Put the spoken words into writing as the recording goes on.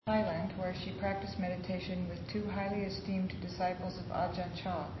Thailand, where she practiced meditation with two highly esteemed disciples of Ajahn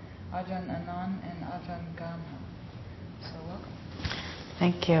Chah, Ajahn Anan and Ajahn Gamha. So welcome.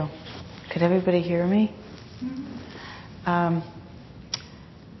 Thank you. Could everybody hear me? Mm-hmm.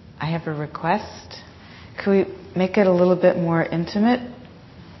 I have a request. Could we make it a little bit more intimate?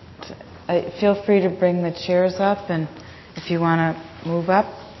 Feel free to bring the chairs up, and if you want to move up.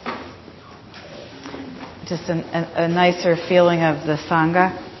 Just a nicer feeling of the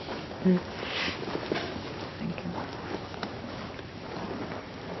Sangha. Thank you.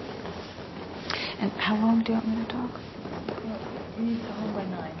 And how long do you want me to talk? Well, you need to go home by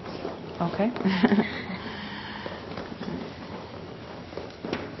 9. So. Okay. You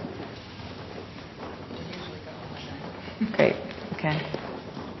usually go home by 9. Great. Okay.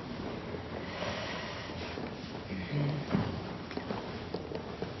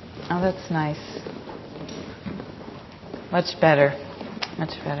 Oh, that's nice. Much better.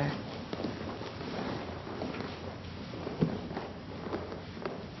 Much better.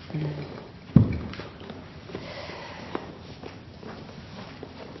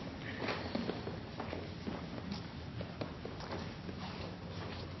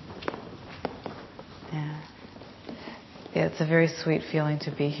 Yeah, it's a very sweet feeling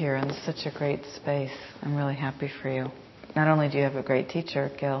to be here, and it's such a great space. I'm really happy for you. Not only do you have a great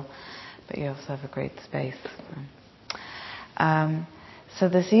teacher, Gil, but you also have a great space. So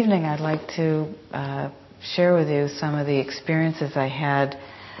this evening I'd like to share with you some of the experiences I had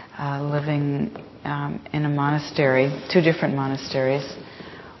living in a monastery, 2 different monasteries,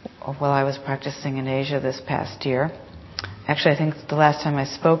 while I was practicing in Asia this past year. Actually, I think the last time I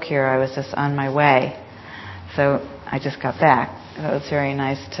spoke here I was just on my way, so I just got back. So it was very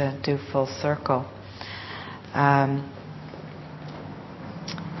nice to do full circle.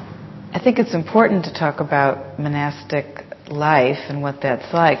 I think it's important to talk about monastic life and what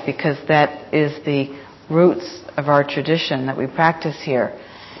that's like, because that is the roots of our tradition that we practice here.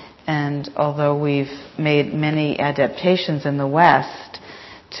 And although we've made many adaptations in the West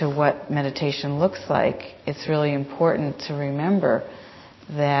to what meditation looks like, it's really important to remember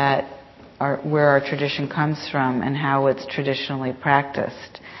that where our tradition comes from and how it's traditionally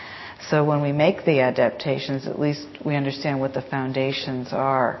practiced. So when we make the adaptations, at least we understand what the foundations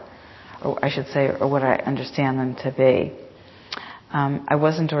are, or I should say, or what I understand them to be. I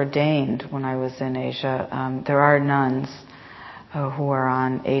wasn't ordained when I was in Asia. There are nuns who are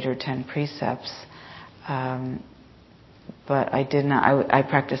on 8 or 10 precepts, but I did not. I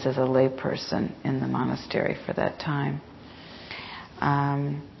practiced as a layperson in the monastery for that time.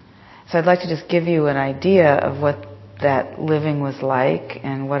 So I'd like to just give you an idea of what that living was like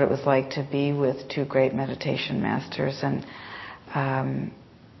and what it was like to be with 2 great meditation masters, and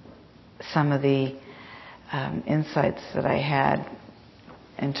some of the insights that I had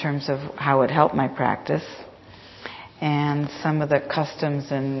in terms of how it helped my practice, and some of the customs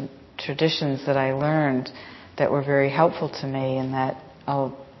and traditions that I learned that were very helpful to me and that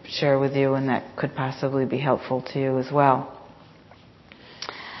I'll share with you and that could possibly be helpful to you as well.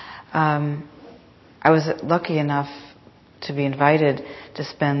 I was lucky enough to be invited to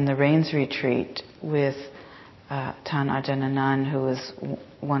spend the Rains Retreat with Tan Ajahn Anan, who is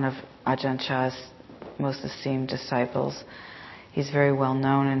one of Ajahn Chah's most esteemed disciples. He's very well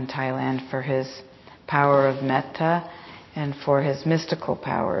known in Thailand for his power of metta and for his mystical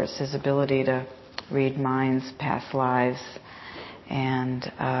powers, his ability to read minds, past lives,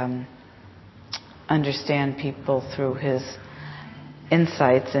 and understand people through his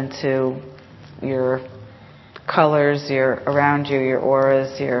insights into your colors, your around you, your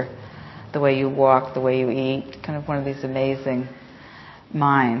auras, the way you walk, the way you eat. Kind of one of these amazing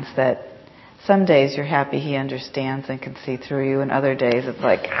minds that some days you're happy he understands and can see through you, and other days it's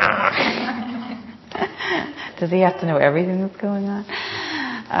like, does he have to know everything that's going on?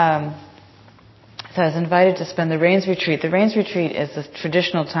 So I was invited to spend the Rains Retreat. The Rains Retreat is a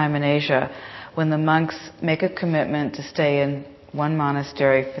traditional time in Asia when the monks make a commitment to stay in one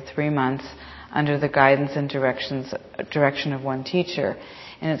monastery for 3 months under the guidance and direction of one teacher.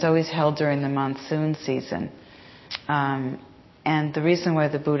 And it's always held during the monsoon season. And the reason why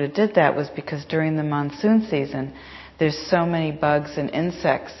the Buddha did that was because during the monsoon season, there's so many bugs and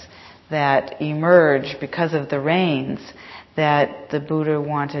insects that emerge because of the rains that the Buddha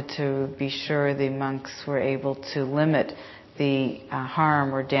wanted to be sure the monks were able to limit the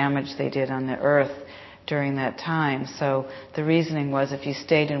harm or damage they did on the earth during that time. So the reasoning was if you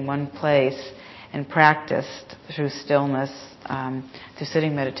stayed in one place and practiced through stillness, through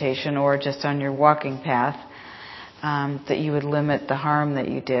sitting meditation, or just on your walking path, that you would limit the harm that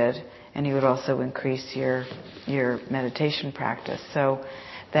you did, and you would also increase your meditation practice. So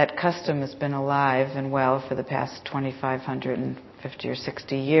that custom has been alive and well for the past 2,550 or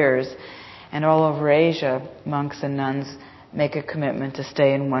 60 years. And all over Asia, monks and nuns make a commitment to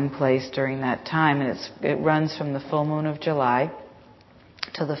stay in one place during that time. And it runs from the full moon of July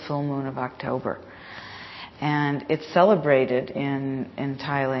to the full moon of October. And it's celebrated in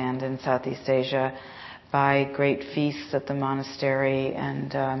Thailand and Southeast Asia by great feasts at the monastery,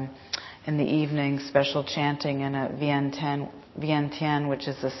 and in the evening, special chanting and a Vientiane, which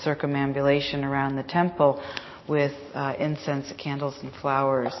is a circumambulation around the temple with incense, candles, and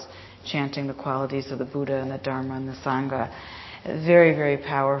flowers, chanting the qualities of the Buddha and the Dharma and the Sangha. Very, very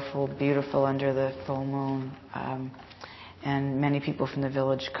powerful, beautiful under the full moon. And many people from the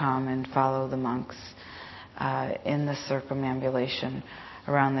village come and follow the monks in the circumambulation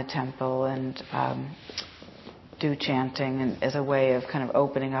around the temple and do chanting, and as a way of kind of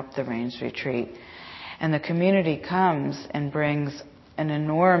opening up the rains retreat. And the community comes and brings an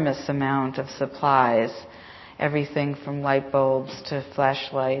enormous amount of supplies, everything from light bulbs to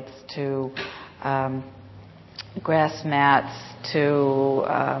flashlights to grass mats to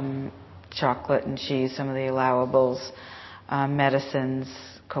chocolate and cheese, some of the allowables, medicines,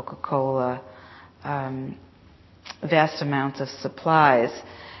 Coca-Cola, vast amounts of supplies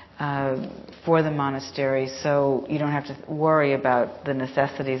for the monastery, so you don't have to worry about the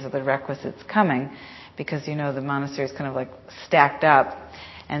necessities of the requisites coming, because the monastery is kind of like stacked up.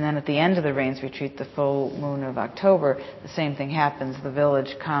 And then at the end of the rains retreat, the full moon of October, the same thing happens. The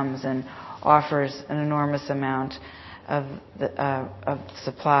village comes and offers an enormous amount of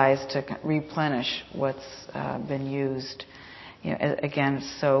supplies to replenish what's been used. Again,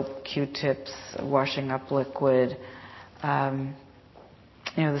 soap, Q-tips, washing up liquid.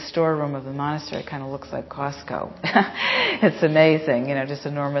 The storeroom of the monastery kind of looks like Costco. It's amazing, just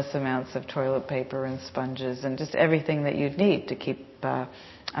enormous amounts of toilet paper and sponges and just everything that you'd need to keep a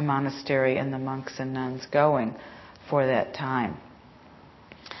monastery and the monks and nuns going for that time.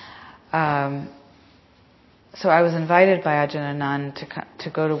 So I was invited by Ajahn Anan to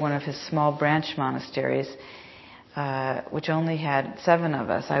go to one of his small branch monasteries, which only had 7 of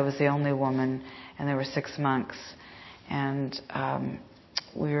us. I was the only woman, and there were 6 monks. And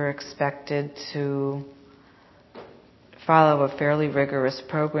we were expected to follow a fairly rigorous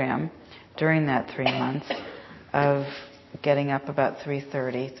program during that 3 months of getting up about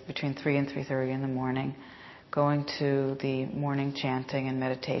 3:30, between 3 and 3:30 in the morning, going to the morning chanting and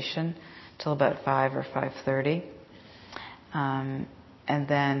meditation till about 5 or 5:30. And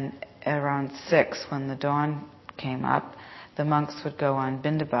then around 6, when the dawn came up, the monks would go on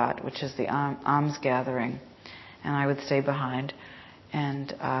bindabat, which is the alms gathering, and I would stay behind.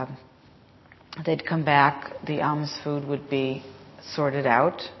 And they'd come back, the alms food would be sorted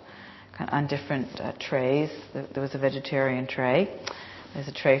out on different trays. There was a vegetarian tray. There's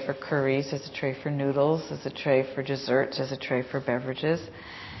a tray for curries, there's a tray for noodles, there's a tray for desserts, there's a tray for beverages.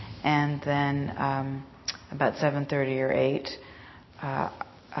 And then about 7:30 or 8,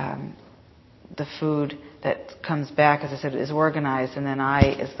 the food that comes back, as I said, is organized, and then I,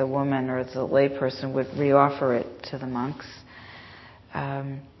 as the woman or as the layperson, would reoffer it to the monks.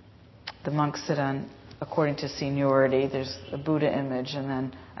 The monks sit on, according to seniority, there's a Buddha image, and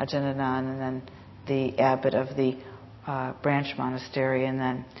then Ajahn Anan, and then the abbot of the branch monastery, and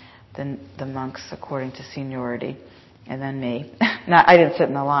then the monks according to seniority, and then me. Now, I didn't sit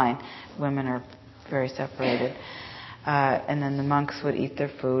in the line. Women are very separated. And then the monks would eat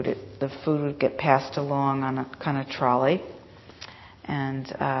their food. The food would get passed along on a kind of trolley, and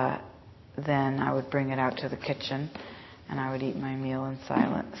then I would bring it out to the kitchen, and I would eat my meal in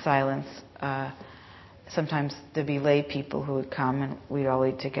silence. Sometimes there'd be lay people who would come, and we'd all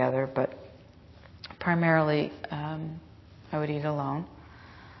eat together, but primarily I would eat alone,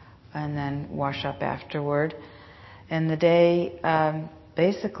 and then wash up afterward. And the day,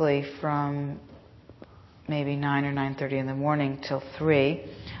 basically from maybe 9 or 9:30 in the morning till 3,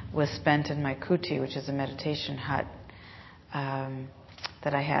 was spent in my kuti, which is a meditation hut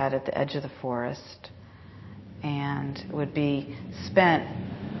that I had at the edge of the forest, and would be spent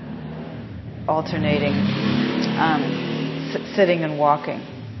alternating sitting and walking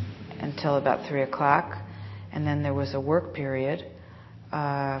until about 3 o'clock, and then there was a work period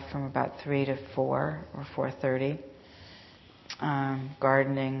from about 3 to 4 or 4:30,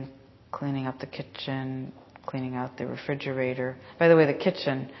 gardening, cleaning up the kitchen, cleaning out the refrigerator. By the way, the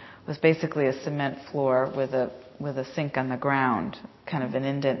kitchen was basically a cement floor with a sink on the ground, kind of an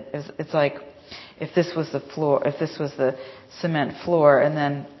indent. It's like if this was the floor, if this was the cement floor, and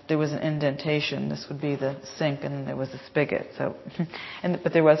then there was an indentation, this would be the sink, and then there was a spigot. So,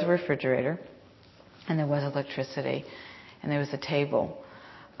 but there was a refrigerator, and there was electricity, and there was a table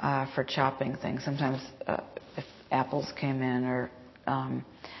for chopping things. Sometimes if apples came in or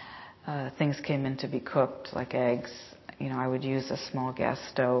things came in to be cooked, like eggs, I would use a small gas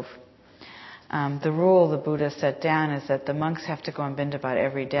stove. The rule the Buddha set down is that the monks have to go on bindabat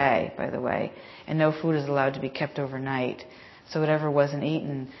every day, by the way, and no food is allowed to be kept overnight. So whatever wasn't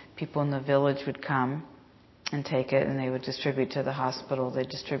eaten, people in the village would come and take it, and they would distribute to the hospital. They'd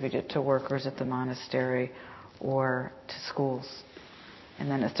distribute it to workers at the monastery or to schools. And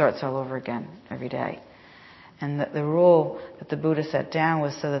then it starts all over again every day. And the rule that the Buddha set down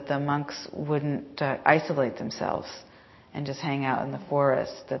was so that the monks wouldn't isolate themselves and just hang out in the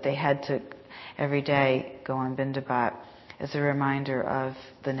forest, that they had to every day go on bindabat as a reminder of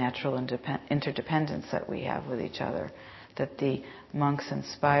the natural interdependence that we have with each other, that the monks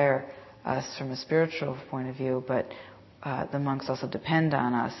inspire us from a spiritual point of view, but the monks also depend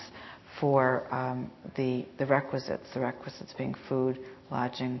on us for the requisites being food,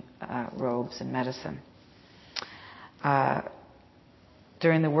 lodging, robes, and medicine.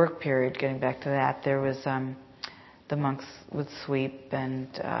 During the work period, getting back to that, there was the monks would sweep, and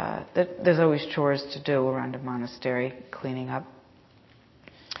there's always chores to do around a monastery, cleaning up.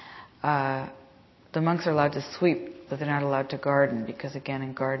 The monks are allowed to sweep, but they're not allowed to garden, because again,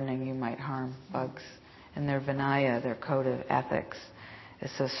 in gardening you might harm bugs. And their Vinaya, their code of ethics,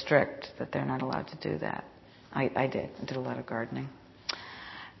 is so strict that they're not allowed to do that. I did a lot of gardening.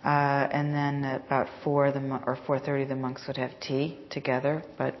 And then at about 4:30, the monks would have tea together,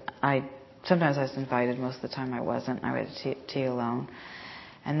 but sometimes I was invited, most of the time I wasn't. I would have tea alone.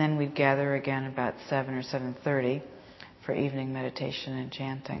 And then we'd gather again about 7 or 7:30 for evening meditation and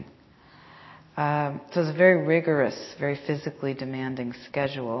chanting. So it was a very rigorous, very physically demanding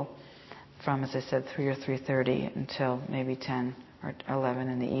schedule from, as I said, 3 or 3:30 until maybe 10 or 11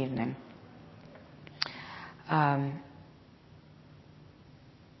 in the evening.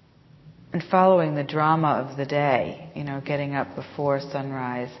 And following the drama of the day, getting up before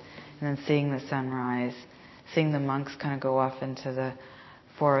sunrise and then seeing the sunrise, seeing the monks kind of go off into the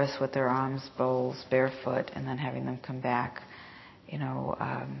forest with their alms bowls barefoot, and then having them come back,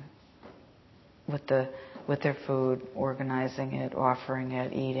 with their food, organizing it, offering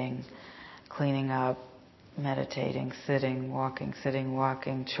it, eating, cleaning up, meditating, sitting, walking,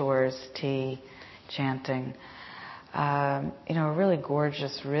 chores, tea, chanting. A really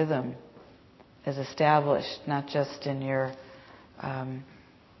gorgeous rhythm is established, not just in your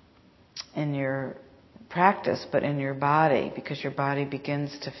practice, but in your body, because your body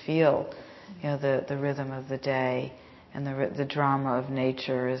begins to feel, the rhythm of the day and the drama of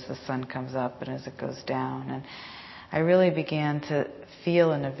nature as the sun comes up and as it goes down. And I really began to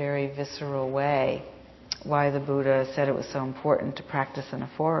feel in a very visceral way why the Buddha said it was so important to practice in a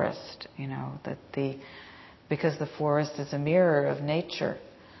forest, because the forest is a mirror of nature,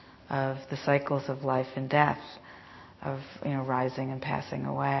 of the cycles of life and death, of rising and passing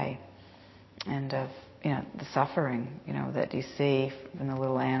away, and of the suffering that you see in the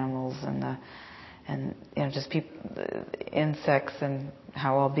little animals and just people, insects, and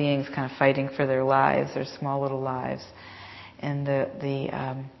how all beings kind of fighting for their lives, their small little lives, and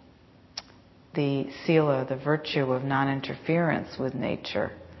the sila, the virtue of non-interference with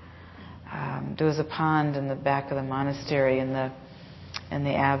nature. There was a pond in the back of the monastery, and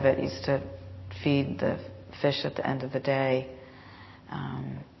the abbot used to feed the fish at the end of the day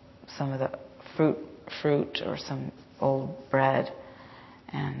some of the fruit or some old bread,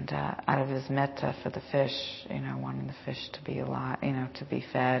 and out of his metta for the fish, wanting the fish to be alive, to be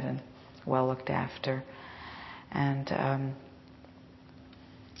fed and well looked after. And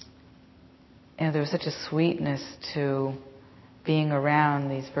there was such a sweetness to being around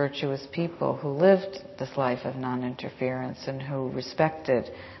these virtuous people who lived this life of non-interference and who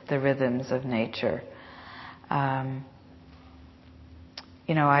respected the rhythms of nature.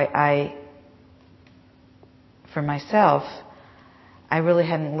 For myself, I really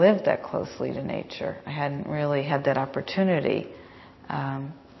hadn't lived that closely to nature. I hadn't really had that opportunity,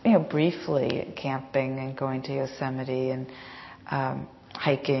 briefly camping and going to Yosemite and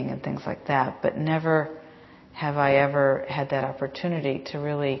hiking and things like that, but never have I ever had that opportunity to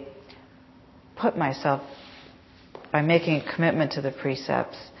really put myself, by making a commitment to the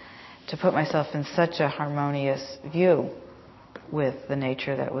precepts, to put myself in such a harmonious view with the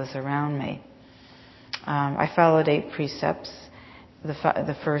nature that was around me. I followed 8 precepts.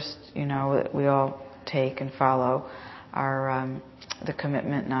 The first, that we all take and follow are the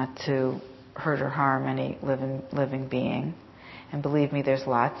commitment not to hurt or harm any living being. And believe me, there's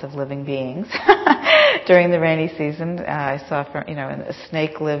lots of living beings. During the rainy season, I saw, and a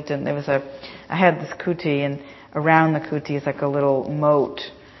snake lived, and I had this kuti, and around the kuti is like a little moat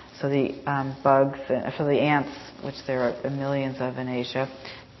So the bugs, for the ants, which there are millions of in Asia,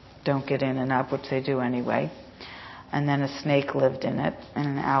 don't get in and up, which they do anyway. And then a snake lived in it, and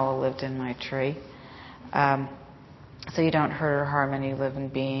an owl lived in my tree. So you don't hurt or harm any living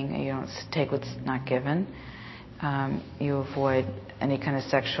being. You don't take what's not given. You avoid any kind of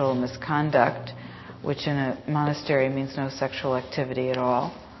sexual misconduct, which in a monastery means no sexual activity at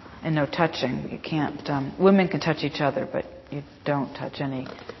all, and no touching. You can't. Women can touch each other, but you don't touch any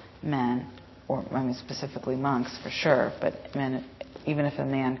men, or specifically monks for sure. But men, even if a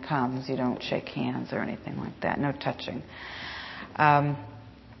man comes, you don't shake hands or anything like that. No touching,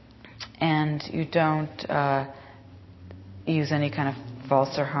 and you don't use any kind of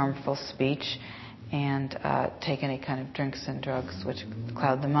false or harmful speech, and take any kind of drinks and drugs which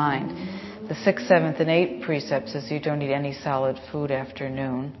cloud the mind. The 6th, 7th, and 8th precepts is you don't eat any solid food after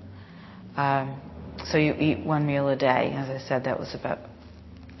noon. So you eat one meal a day. As I said, that was about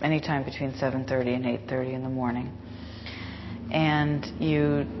any time between 7:30 and 8:30 in the morning. And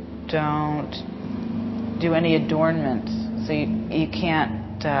you don't do any adornment. So you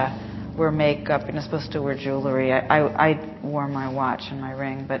can't wear makeup. You're not supposed to wear jewelry. I wore my watch and my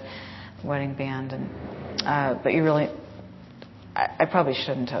ring, but wedding band, and but you really, I probably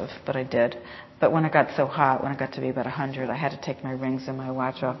shouldn't have, but I did. But when it got so hot, when it got to be about 100, I had to take my rings and my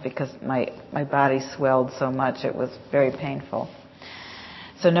watch off because my body swelled so much. It was very painful.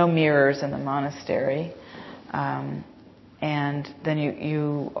 So no mirrors in the monastery. And then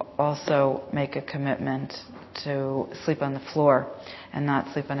you also make a commitment to sleep on the floor and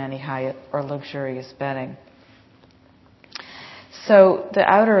not sleep on any high or luxurious bedding. So the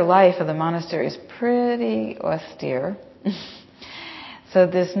outer life of the monastery is pretty austere. So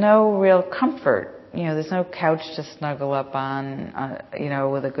there's no real comfort. There's no couch to snuggle up on,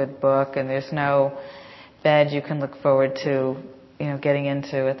 with a good book, and there's no bed you can look forward to, getting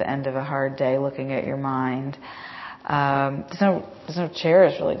into at the end of a hard day, looking at your mind. There's no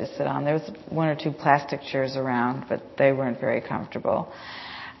chairs really to sit on. There was 1 or 2 plastic chairs around, but they weren't very comfortable.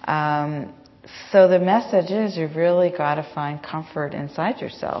 So the message is you've really got to find comfort inside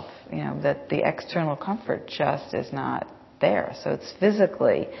yourself, that the external comfort just is not there. So it's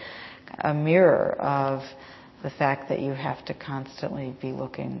physically a mirror of the fact that you have to constantly be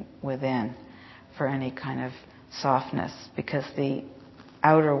looking within for any kind of softness, because the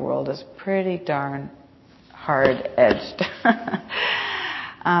outer world is pretty darn hard-edged.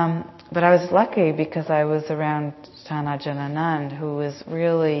 But I was lucky because I was around Ajahn, who was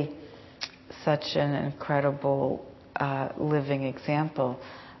really such an incredible living example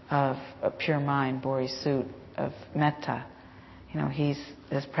of a pure mind, Bodhisattva, of metta.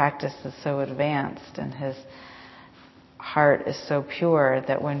 His practice is so advanced and his heart is so pure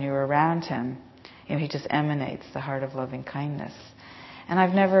that when you're around him, he just emanates the heart of loving kindness. And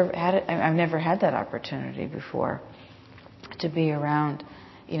I've never had that opportunity before to be around,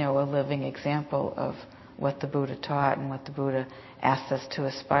 a living example of what the Buddha taught and what the Buddha asked us to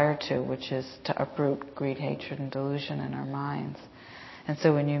aspire to, which is to uproot greed, hatred, and delusion in our minds. And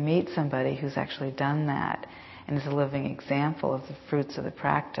so when you meet somebody who's actually done that and is a living example of the fruits of the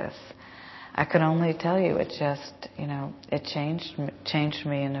practice, I can only tell you it just, it changed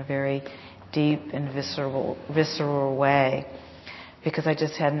me in a very deep and visceral way, because I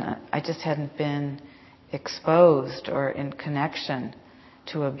just hadn't been exposed or in connection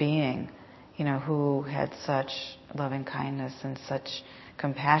to a being, who had such loving kindness and such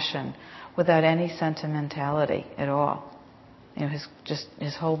compassion without any sentimentality at all.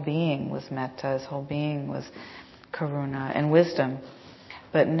 His whole being was metta, his whole being was karuna and wisdom,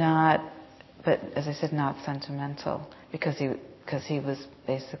 but as I said, not sentimental, because he was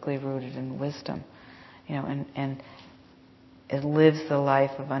basically rooted in wisdom, and it lives the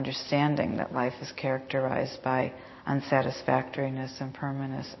life of understanding that life is characterized by unsatisfactoriness and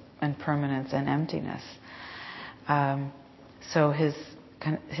permanence and emptiness. So his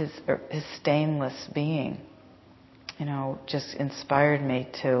stainless being, just inspired me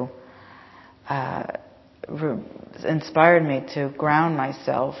to ground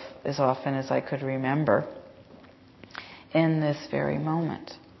myself as often as I could remember in this very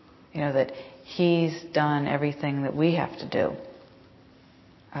moment. That he's done everything that we have to do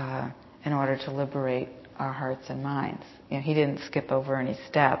in order to liberate our hearts and minds. He didn't skip over any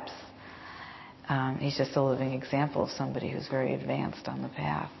steps. He's just a living example of somebody who's very advanced on the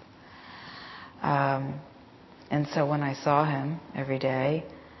path. And so when I saw him every day,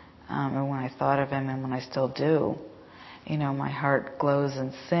 and when I thought of him, and when I still do, my heart glows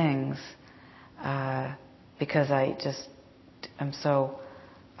and sings, because I'm so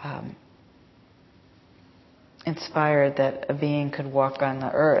inspired that a being could walk on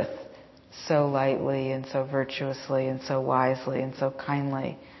the earth so lightly and so virtuously and so wisely and so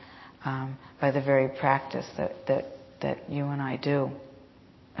kindly by the very practice that you and I do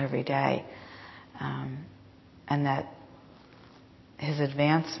every day. And that his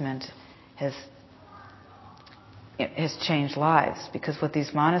advancement has changed lives, because what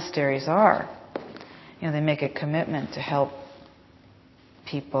these monasteries are, they make a commitment to help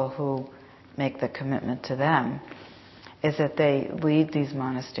people who make the commitment to them, is that they lead these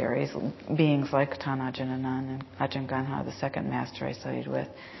monasteries, beings like Ajahn Anan and Ajahn Ganha, the second master I studied with.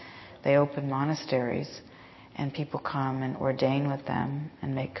 They open monasteries and people come and ordain with them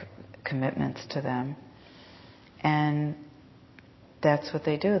and make commitments to them. And that's what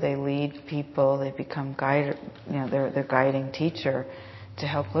they do. They lead people, they become guide, they're guiding teacher to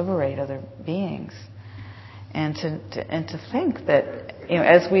help liberate other beings. And to think that,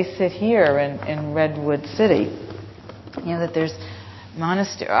 as we sit here in Redwood City, that there's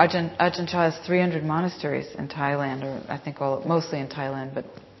monastery. Ajahn Chah has 300 monasteries in Thailand, or I think mostly in Thailand, but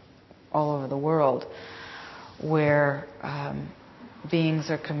all over the world, where beings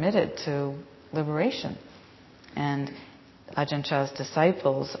are committed to liberation. And Ajahn Chah's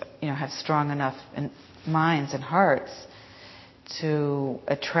disciples, have strong enough minds and hearts to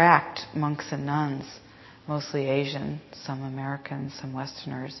attract monks and nuns, mostly Asian, some Americans, some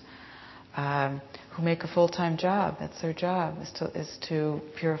Westerners, who make a full-time job. That's their job, is to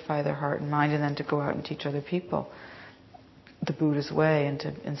purify their heart and mind, and then to go out and teach other people the Buddha's way and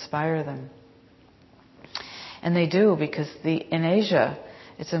to inspire them. And they do, because in Asia,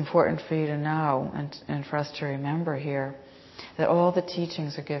 it's important for you to know and for us to remember here that all the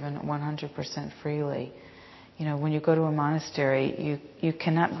teachings are given 100% freely. When you go to a monastery, you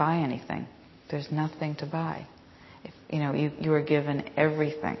cannot buy anything. There's nothing to buy. You are given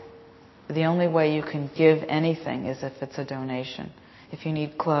everything. The only way you can give anything is if it's a donation. If you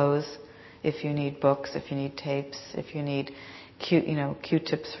need clothes, if you need books, if you need tapes, if you need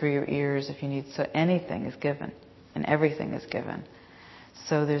Q-tips for your ears, if you need anything is given, and everything is given.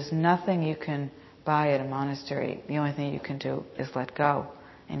 So there's nothing you can buy at a monastery. The only thing you can do is let go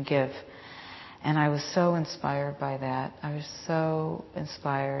and give. And I was so inspired by that. I was so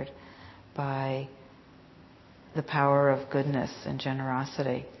inspired by the power of goodness and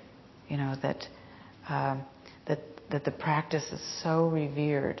generosity. That the practice is so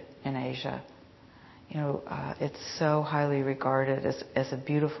revered in Asia. It's so highly regarded as a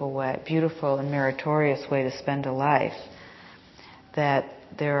beautiful and meritorious way to spend a life, that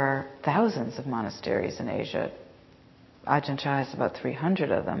there are thousands of monasteries in Asia. Ajahn Chah has about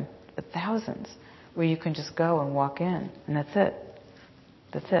 300 of them, but thousands, where you can just go and walk in, and that's it.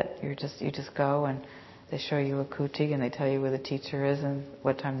 That's it. You just go, and they show you a kuti, and they tell you where the teacher is and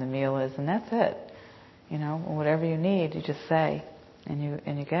what time the meal is, and that's it. Whatever you need, you just say, and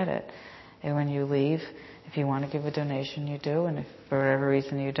you get it. And when you leave, if you want to give a donation, you do, and if for whatever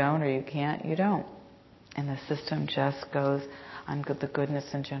reason you don't or you can't, you don't. And the system just goes on the goodness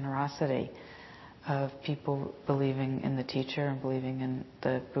and generosity of people believing in the teacher and believing in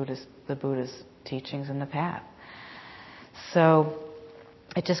the Buddha's teachings and the path. So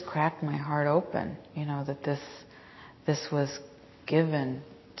it just cracked my heart open, that this was given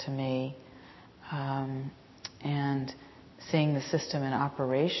to me, and seeing the system in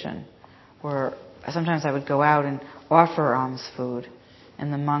operation, where sometimes I would go out and offer alms food,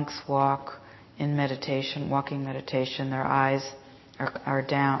 and the monks walk in meditation, walking meditation. Their eyes are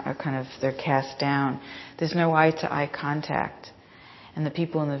down, they're cast down. There's no eye-to-eye contact, and the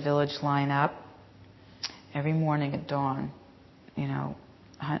people in the village line up every morning at dawn.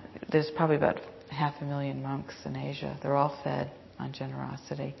 There's probably about 500,000 monks in Asia. They're all fed on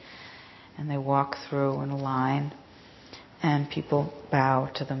generosity, and they walk through in a line, and people bow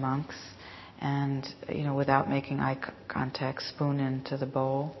to the monks, and without making eye contact, spoon into the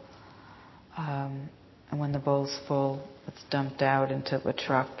bowl. And when the bowl's full, it's dumped out into a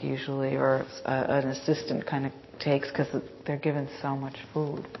truck usually, or an assistant kind of takes, because they're given so much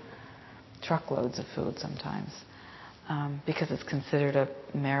food, truckloads of food sometimes, because it's considered a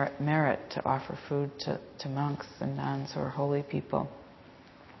merit to offer food to monks and nuns or holy people.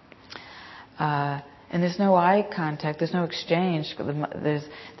 And there's no eye contact, there's no exchange.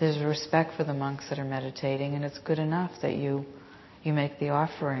 There's respect for the monks that are meditating, and it's good enough that you make the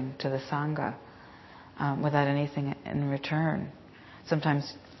offering to the Sangha without anything in return.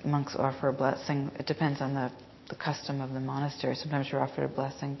 Sometimes monks offer a blessing. It depends on the custom of the monastery. Sometimes you're offered a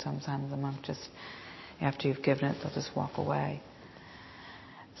blessing, sometimes the monk just, after you've given it, they'll just walk away.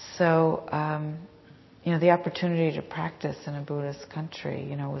 So, the opportunity to practice in a Buddhist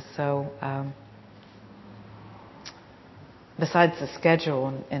country, was so besides the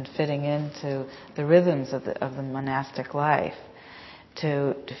schedule and fitting into the rhythms of the monastic life,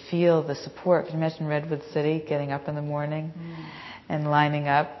 to feel the support. Can you imagine Redwood City getting up in the morning and lining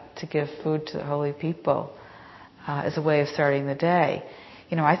up to give food to the holy people as a way of starting the day?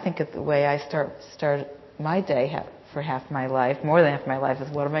 I think of the way I start my day for half my life, more than half my life, is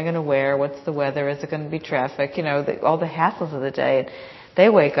what am I going to wear? What's the weather? Is it going to be traffic? All the hassles of the day. And they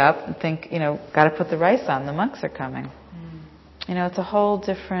wake up and think, got to put the rice on. The monks are coming. It's a whole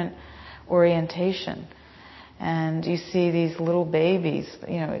different orientation. And you see these little babies,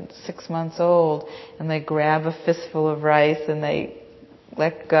 6 months old, and they grab a fistful of rice and they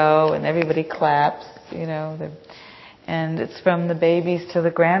let go, and everybody claps, and it's from the babies to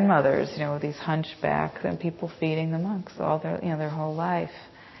the grandmothers, these hunchbacks, and people feeding the monks all their whole life,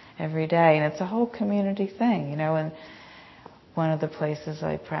 every day. And it's a whole community thing, And one of the places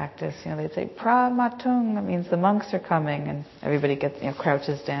I practice, they'd say, "Pra matung," that means the monks are coming, and everybody gets,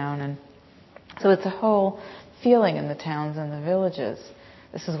 crouches down. And so it's a whole feeling in the towns and the villages.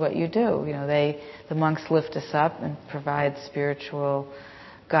 This is what you do. The monks lift us up and provide spiritual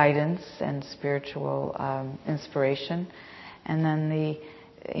guidance and spiritual inspiration, and then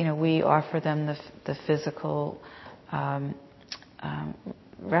we offer them the physical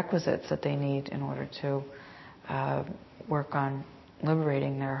requisites that they need in order to work on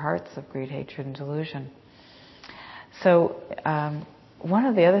liberating their hearts of greed, hatred, and delusion. So one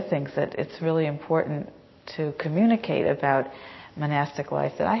of the other things that it's really important to communicate about monastic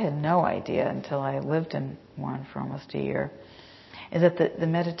life that I had no idea until I lived in one for almost a year is that the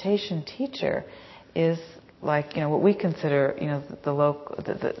meditation teacher is like, what we consider, the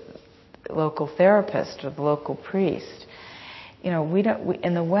local therapist or the local priest. We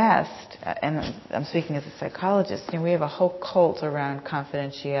in the West, and I'm speaking as a psychologist, we have a whole cult around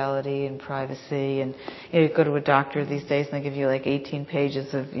confidentiality and privacy. And you go to a doctor these days and they give you like 18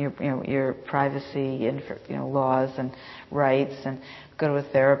 pages of your privacy and laws and rights, and go to a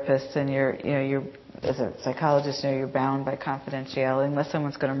therapist and you're as a psychologist, you're bound by confidentiality. Unless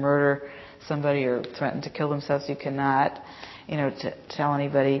someone's going to murder somebody or threaten to kill themselves, you cannot, to tell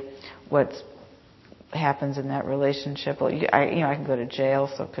anybody what happens in that relationship. Well, I can go to jail,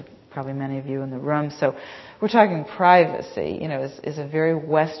 so could probably many of you in the room. So we're talking privacy, is a very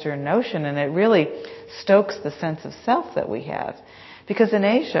Western notion, and it really stokes the sense of self that we have. Because in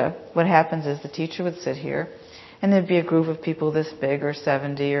Asia, what happens is the teacher would sit here, and there'd be a group of people this big, or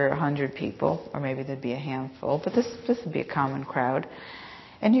 70 or 100 people, or maybe there'd be a handful, but this would be a common crowd.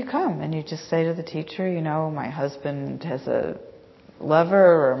 And you come, and you just say to the teacher, my husband has a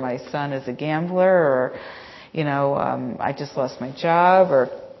lover, or my son is a gambler, or I just lost my job, or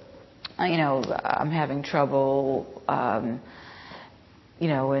I'm having trouble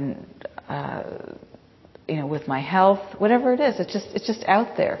with my health, whatever it is. It's just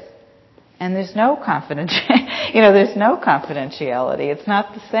out there, and there's no there's no confidentiality. It's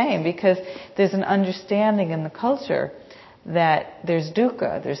not the same, because there's an understanding in the culture that there's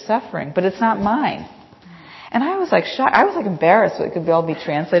dukkha, there's suffering, but it's not mine. And I was like shocked. I was like embarrassed. It could all be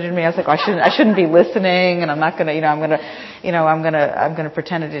translated to me. I was like, I shouldn't be listening, and I'm not gonna, I'm gonna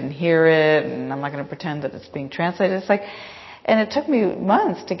pretend I didn't hear it, and I'm not gonna pretend that it's being translated. It's like, and it took me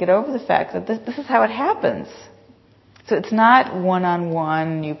months to get over the fact that this is how it happens. So it's not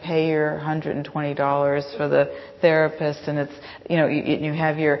one-on-one. You pay your $120 for the therapist, and it's, you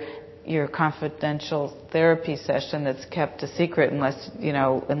have your confidential therapy session that's kept a secret unless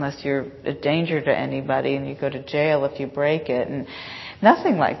you're a danger to anybody, and you go to jail if you break it, and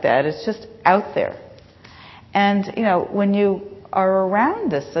nothing like that. It's just out there. And when you are around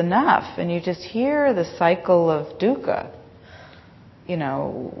this enough, and you just hear the cycle of dukkha,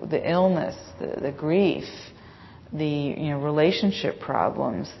 the illness, the grief, the relationship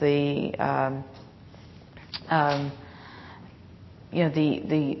problems, the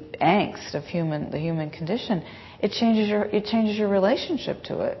angst of the human condition, it changes your relationship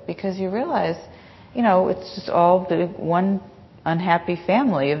to it, because you realize, it's just all one unhappy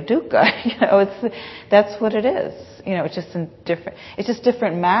family of dukkha. That's what it is. It's just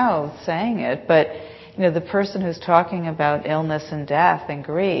different mouths saying it, but the person who's talking about illness and death and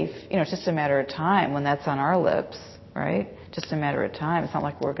grief, it's just a matter of time when that's on our lips, right? Just a matter of time. It's not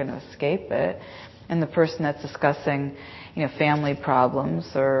like we're going to escape it. And the person that's discussing family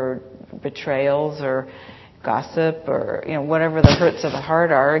problems or betrayals or gossip or whatever the hurts of the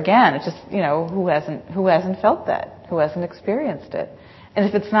heart are, again, it's just who hasn't felt that, who hasn't experienced it. And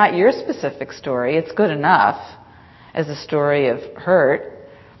if it's not your specific story, it's good enough as a story of hurt,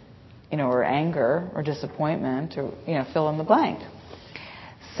 or anger or disappointment, or fill in the blank.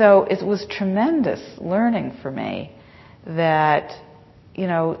 So it was tremendous learning for me that,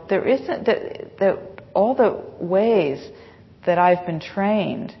 there isn't, that all the ways that I've been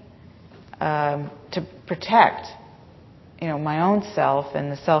trained to protect, my own self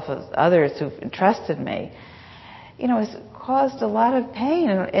and the self of others who've entrusted me, has caused a lot of pain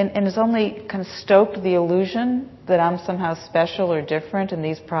and has only kind of stoked the illusion that I'm somehow special or different, and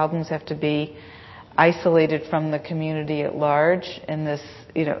these problems have to be isolated from the community at large in this,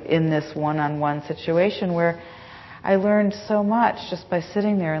 in this one-on-one situation where I learned so much just by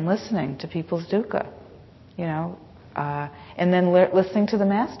sitting there and listening to people's dukkha, and then listening to the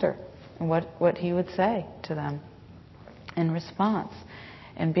master and what he would say to them in response,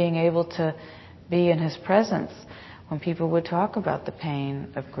 and being able to be in his presence when people would talk about the pain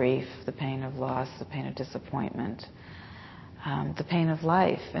of grief, the pain of loss, the pain of disappointment, the pain of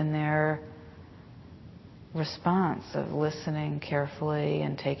life, and their response of listening carefully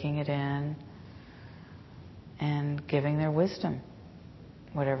and taking it in and giving their wisdom,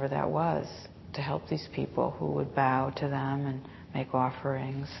 whatever that was, to help these people who would bow to them and make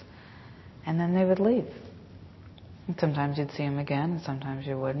offerings, and then they would leave. And sometimes you'd see them again, and sometimes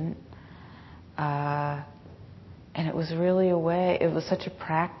you wouldn't. And it was really it was such a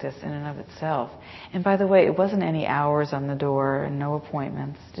practice in and of itself. And by the way, it wasn't any hours on the door and no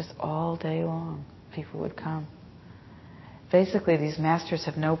appointments, just all day long people would come. Basically, these masters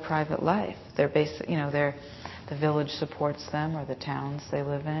have no private life. They're the village supports them, or the towns they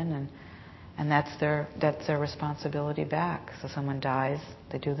live in, and that's their responsibility back. So someone dies,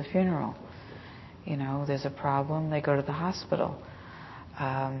 they do the funeral. There's a problem, they go to the hospital.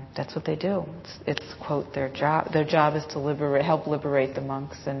 That's what they do. It's quote their job. Their job is to help liberate the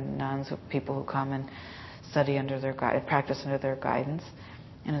monks and nuns, people who come and study under their practice under their guidance,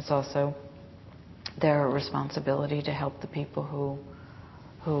 and it's also their responsibility to help the people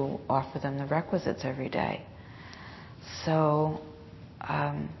who offer them the requisites every day. So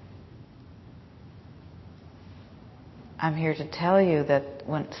I'm here to tell you that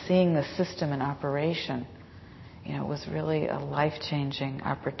when seeing the system in operation, was really a life-changing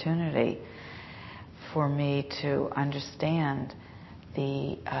opportunity for me to understand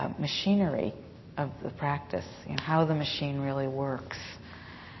the machinery of the practice, how the machine really works,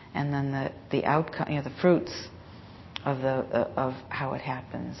 and then the outcome, the fruits of how it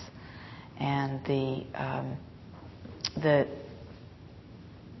happens, and the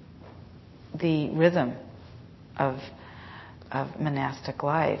rhythm of monastic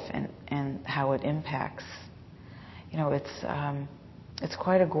life and how it impacts. It's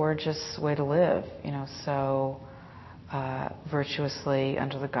quite a gorgeous way to live, so virtuously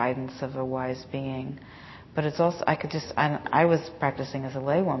under the guidance of a wise being. But it's also, I was practicing as a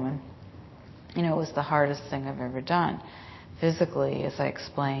laywoman. It was the hardest thing I've ever done. Physically, as I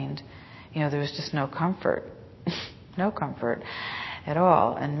explained, there was just no comfort, no comfort at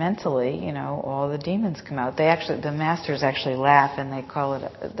all. And mentally, all the demons come out. The masters actually laugh, and they call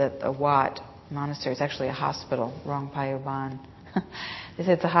it a Wat monastery. It's actually a hospital, Rong Payaban. They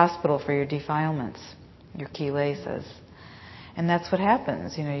say it's a hospital for your defilements, your kilesas. And that's what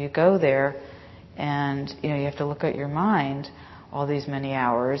happens. You go there, and you have to look at your mind all these many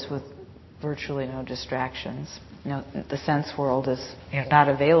hours with virtually no distractions. The sense world is not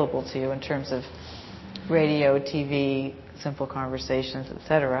available to you in terms of radio, TV, simple conversations,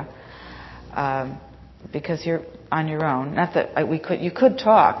 etc. Because you're on your own. Not that you could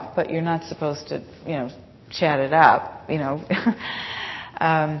talk, but you're not supposed to, chat it up,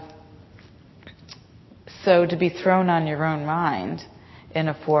 So to be thrown on your own mind in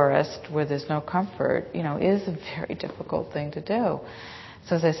a forest where there's no comfort, is a very difficult thing to do.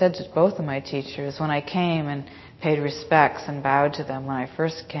 So as I said to both of my teachers, when I came and paid respects and bowed to them when I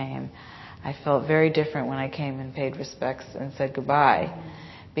first came, I felt very different when I came and paid respects and said goodbye,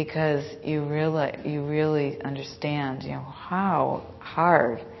 because you really understand, how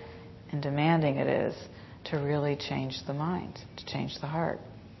hard and demanding it is to really change the mind, to change the heart.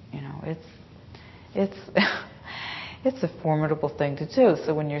 It's it's a formidable thing to do.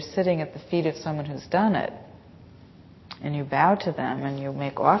 So when you're sitting at the feet of someone who's done it, and you bow to them and you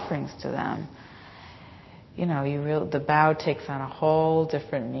make offerings to them, the bow takes on a whole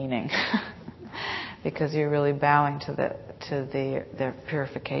different meaning because you're really bowing to their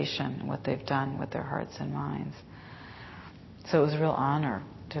purification, what they've done with their hearts and minds. So it was a real honor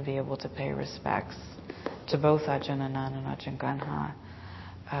to be able to pay respects to both Ajahn Anan and Ajahn Ganha,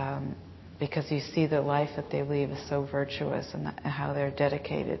 because you see the life that they lead is so virtuous, and how they're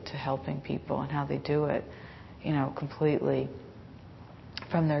dedicated to helping people, and how they do it, completely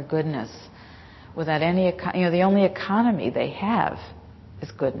from their goodness, without any, the only economy they have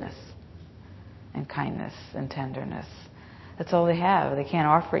is goodness and kindness and tenderness. That's all they have. They can't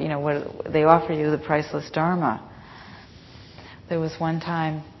offer, what they offer you, the priceless Dharma. There was one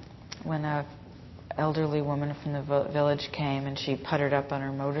time when a elderly woman from the village came and she puttered up on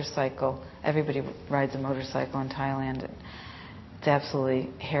her motorcycle. Everybody rides a motorcycle in Thailand. It's absolutely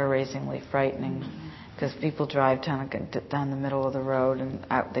hair-raisingly frightening because people drive down the middle of the road and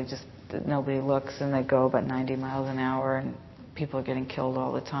nobody looks, and they go about 90 miles an hour, and people are getting killed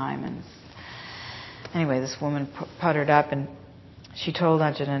all the time. And anyway, this woman puttered up, and she told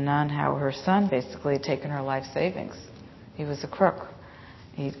Ajahn Anan how her son basically had taken her life savings. He was a crook.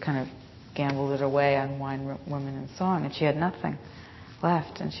 He kind of gambled it away on wine, women, and song, and she had nothing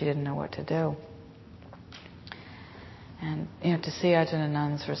left, and she didn't know what to do. And to see Ajahn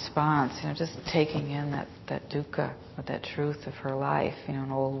Anand's response, just taking in that dukkha, that truth of her life,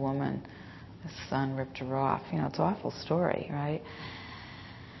 an old woman, his son ripped her off. It's an awful story, right?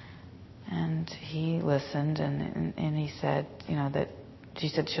 And he listened, and he said, that she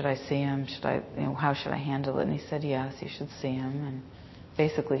said, should I see him? How should I handle it? And he said, yes, you should see him. And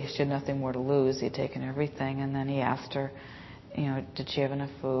basically, she had nothing more to lose. He had taken everything. And then he asked her, did she have enough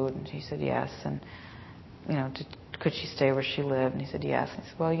food? And she said, yes. And, could she stay where she lived? And he said, yes. And he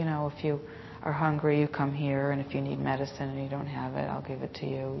said, well, if you are hungry, you come here. And if you need medicine and you don't have it, I'll give it to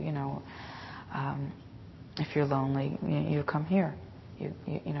you. If you're lonely, you come here.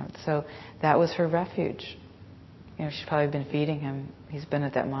 So that was her refuge. She's probably been feeding him. He's been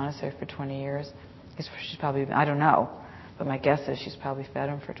at that monastery for 20 years. She's probably been, I don't know, but my guess is she's probably fed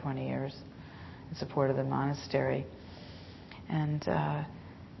him for 20 years in support of the monastery. And,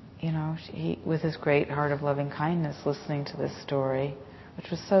 he, with his great heart of loving kindness, listening to this story, which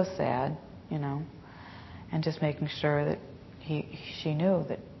was so sad, and just making sure that she knew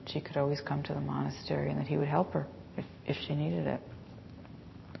that she could always come to the monastery and that he would help her if she needed it.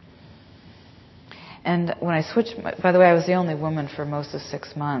 And when I switched, by the way, I was the only woman for most of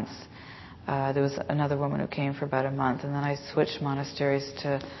 6 months. There was another woman who came for about a month, and then I switched monasteries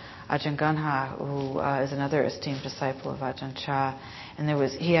to Ajahn Ganha, who is another esteemed disciple of Ajahn Chah.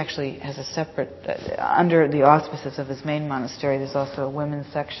 And he actually has a separate, under the auspices of his main monastery, there's also a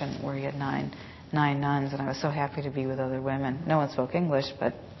women's section where he had nine nuns, and I was so happy to be with other women. No one spoke English,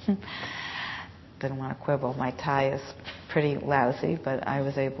 but didn't want to quibble. My Thai is pretty lousy, but I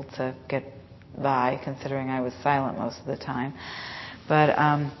was able to get by, considering I was silent most of the time. But,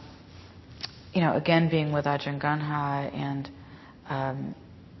 again, being with Ajahn Ganha and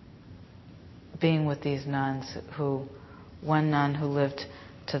being with these nuns one nun who lived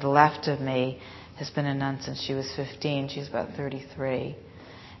to the left of me has been a nun since she was 15. She's about 33.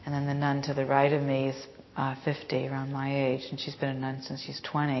 And then the nun to the right of me is 50, around my age, and she's been a nun since she's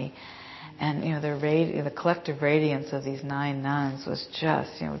 20. And, the collective radiance of these 9 nuns was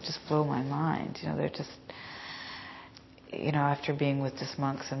just, just blew my mind. They're just, after being with just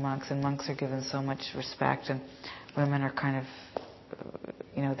monks, and monks are given so much respect, and women are kind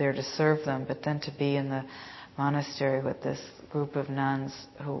of, there to serve them. But then to be in the monastery with this group of nuns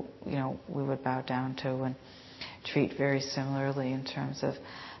who, we would bow down to and treat very similarly in terms of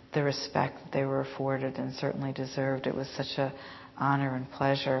the respect that they were afforded and certainly deserved. It was such an honor and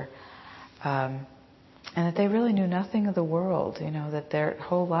pleasure. And that they really knew nothing of the world, that their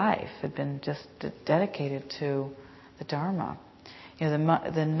whole life had been just dedicated to the Dharma.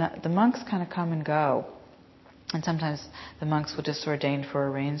 The monks kind of come and go, and sometimes the monks would just ordain for a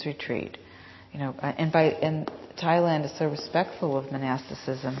rains retreat. And Thailand is so respectful of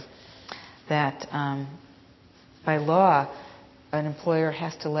monasticism that by law, an employer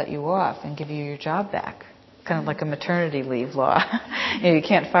has to let you off and give you your job back. Kind of like a maternity leave law. You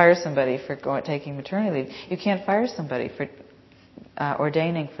can't fire somebody for taking maternity leave. You can't fire somebody for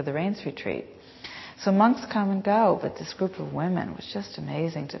ordaining for the rains retreat. So monks come and go, but this group of women was just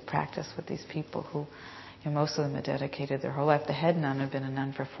amazing to practice with these people who, most of them had dedicated their whole life. The head nun had been a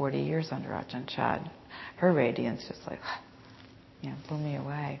nun for 40 years under Ajahn Chah. Her radiance just blew me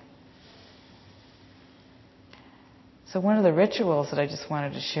away. So one of the rituals that I just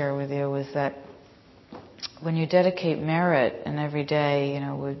wanted to share with you was that when you dedicate merit, and every day,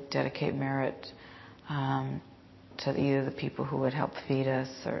 we dedicate merit to either the people who would help feed us,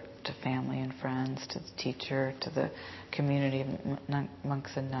 or to family and friends, to the teacher, to the community of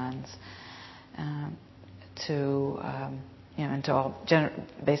monks and nuns, and to all,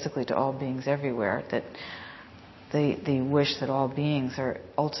 basically to all beings everywhere. That the wish that all beings are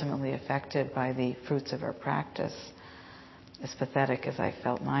ultimately affected by the fruits of our practice. As pathetic as I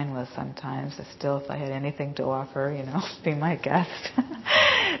felt mine was sometimes, still, if I had anything to offer, be my guest,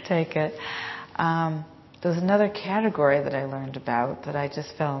 take it. There was another category that I learned about that I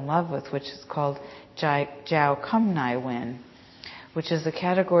just fell in love with, which is called Jiao Kum Nai Win. which is the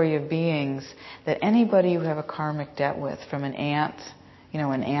category of beings that anybody you have a karmic debt with, from an ant,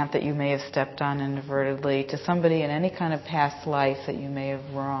 an ant that you may have stepped on inadvertently, to somebody in any kind of past life that you may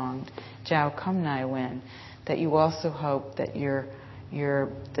have wronged, Jiao Kum Nai Wen, that you also hope that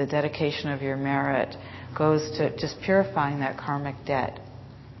the dedication of your merit goes to just purifying that karmic debt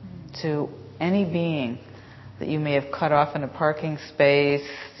to any being that you may have cut off in a parking space,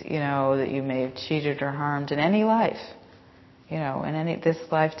 that you may have cheated or harmed in any life, in this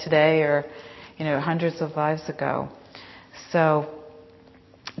life today or, hundreds of lives ago. So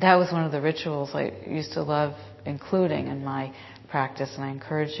that was one of the rituals I used to love including in my practice, and I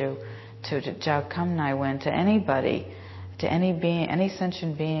encourage you to Jiao Kum Nai Wen, to anybody, to any being, any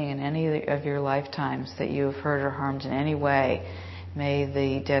sentient being in any of your lifetimes that you have hurt or harmed in any way. May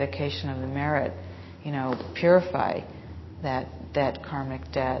the dedication of the merit, purify that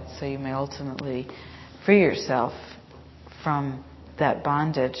karmic debt, so you may ultimately free yourself from that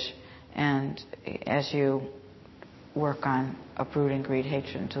bondage, and as you work on uprooting greed,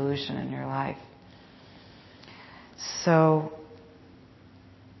 hatred, and delusion in your life. So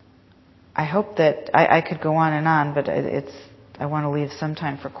I hope that I could go on and on, but I want to leave some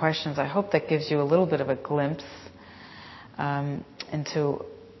time for questions. I hope that gives you a little bit of a glimpse into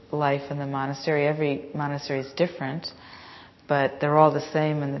life in the monastery. Every monastery is different, but they're all the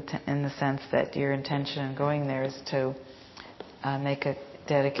same in the sense that your intention in going there is to make a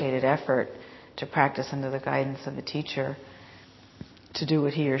dedicated effort to practice under the guidance of a teacher, to do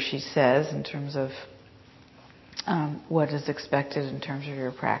what he or she says in terms of what is expected in terms of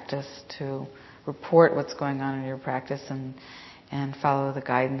your practice, to report what's going on in your practice and follow the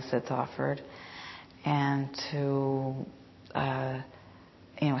guidance that's offered, and to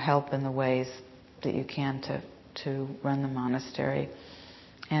help in the ways that you can to run the monastery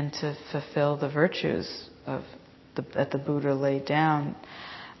and to fulfill the virtues that the Buddha laid down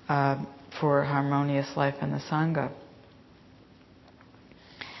for a harmonious life in the Sangha.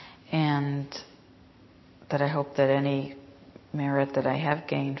 And that I hope that any merit that I have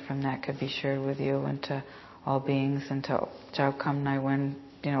gained from that could be shared with you and to all beings, and to Jiao Kum Nai Wen,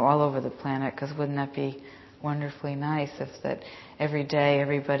 all over the planet, because wouldn't that be wonderfully nice if that every day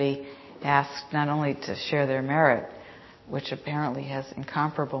everybody asked not only to share their merit, which apparently has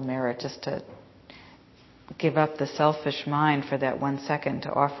incomparable merit, just to give up the selfish mind for that 1 second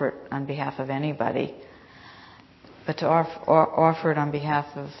to offer it on behalf of anybody, but to offer it on behalf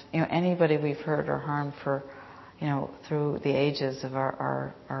of anybody we've hurt or harmed for through the ages of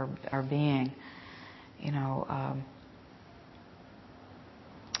our being.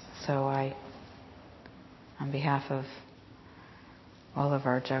 So I, on behalf of all of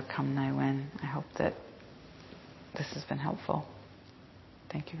our Jiao Kum Nai Wen, I hope that this has been helpful.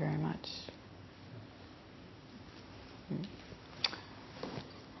 Thank you very much.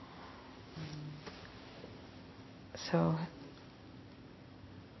 So,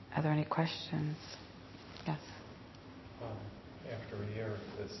 are there any questions? Yes. After a year of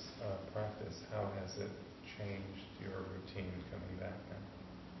this practice, how has it changed your routine coming back now?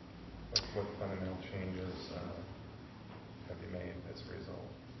 What fundamental changes have you made as a result?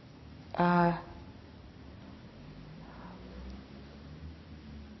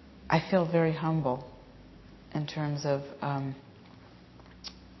 I feel very humble in terms of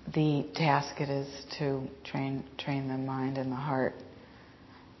the task it is to train the mind and the heart.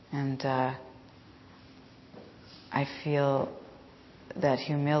 And I feel that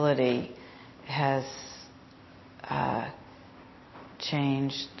humility has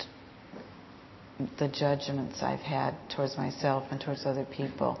changed the judgments I've had towards myself and towards other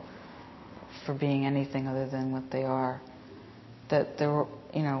people for being anything other than what they are. That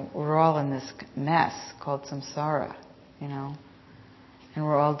we're all in this mess called samsara, and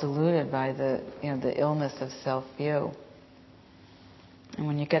we're all deluded by the illness of self-view. And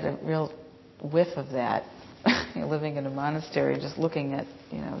when you get a real whiff of that, living in a monastery, just looking at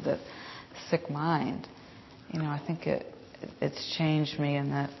the sick mind, I think it's changed me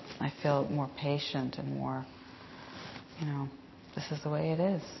in that I feel more patient and more, this is the way it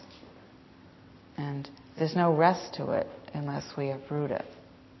is. And there's no rest to it unless we uproot it.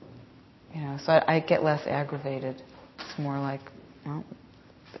 So I get less aggravated. It's more like,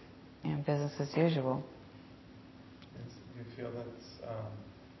 business as usual. Do you feel that's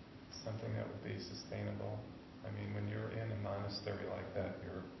something that would be sustainable? I mean, when you're in a monastery like that,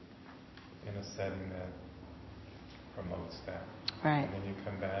 you're in a setting that promotes that. Right. And then you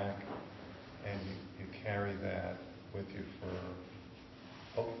come back and you carry that with you for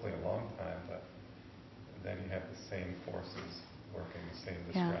hopefully a long time, but then you have the same forces working, the same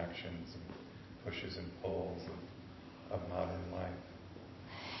distractions and pushes and pulls of of modern life?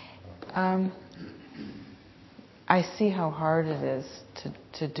 I see how hard it is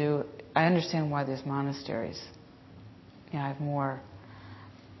to do. I understand why there's monasteries. I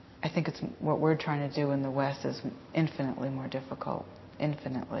think it's what we're trying to do in the West is infinitely more difficult,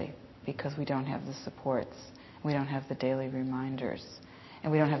 because we don't have the supports, we don't have the daily reminders,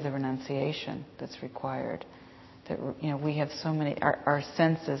 and we don't have the renunciation that's required. That we have so many. Our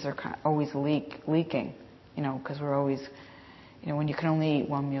senses are always leaking, because we're always, when you can only eat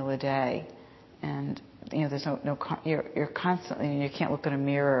one meal a day, and there's you're constantly, you can't look in a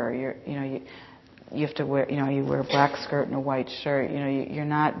mirror. You have to wear, you wear a black skirt and a white shirt. You're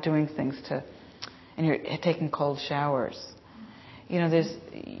not doing things and you're taking cold showers. There's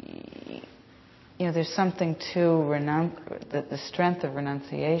something to the strength of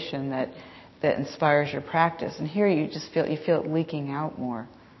renunciation that inspires your practice. And here you just feel it leaking out more,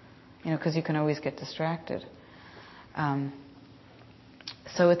 because you can always get distracted.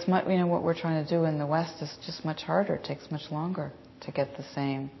 So it's much, what we're trying to do in the West is just much harder. It takes much longer to get the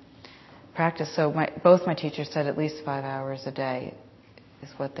same practice. So both my teachers said at least 5 hours a day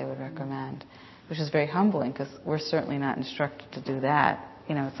is what they would recommend, which is very humbling because we're certainly not instructed to do that.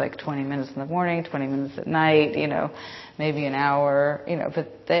 It's like 20 minutes in the morning, 20 minutes at night, maybe an hour,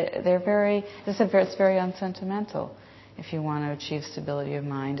 but they're very, it's very unsentimental. If you want to achieve stability of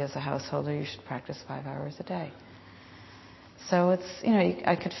mind as a householder, you should practice 5 hours a day. So it's,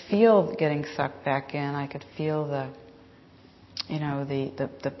 I could feel getting sucked back in. I could feel the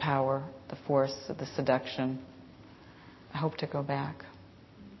power, the force, the seduction. I hope to go back.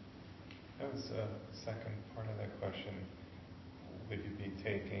 That was the second part of that question. Would you be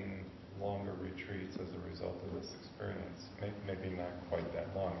taking longer retreats as a result of this experience? Maybe not quite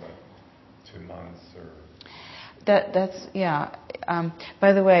that long, but 2 months or... That's, yeah.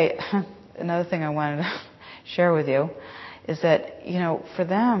 By the way, another thing I wanted to share with you is that, for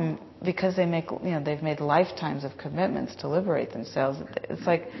them, because they've made lifetimes of commitments to liberate themselves, it's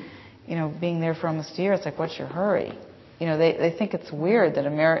like, being there for almost a year, it's like, what's your hurry? They think it's weird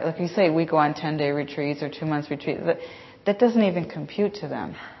that like you say, we go on 10-day retreats or 2 months retreats. That doesn't even compute to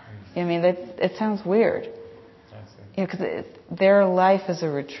them. It sounds weird. Because their life is a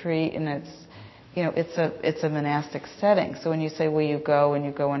retreat, and it's a monastic setting. So when you say, well, you go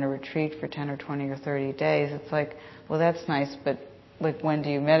on a retreat for 10 or 20 or 30 days, it's like, well, that's nice, but like, when do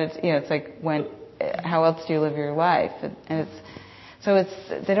you meditate? It's like, how else do you live your life? And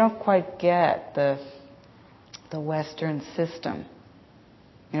they don't quite get the Western system,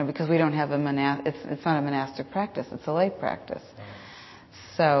 because we don't have it's not a monastic practice, it's a lay practice.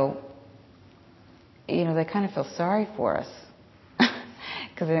 So, they kind of feel sorry for us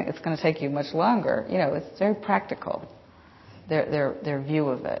because it's going to take you much longer. It's very practical, their view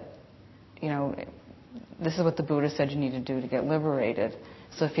of it. This is what the Buddha said you need to do to get liberated.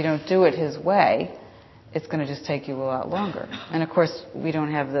 So if you don't do it his way, it's going to just take you a lot longer. And of course, we don't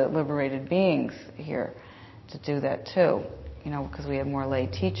have the liberated beings here to do that too, because we have more lay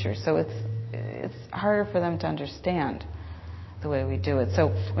teachers. So it's harder for them to understand the way we do it. So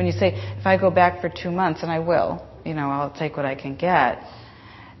when you say, if I go back for 2 months, and I will, I'll take what I can get,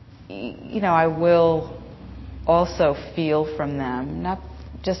 I will also feel from them, not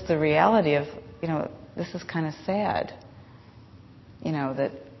just the reality of, this is kind of sad,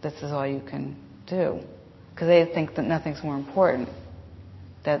 that this is all you can do. Because they think that nothing's more important,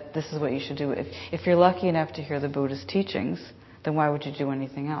 that this is what you should do. If you're lucky enough to hear the Buddhist teachings, then why would you do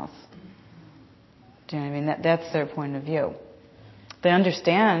anything else? Do you know what I mean? That's their point of view. They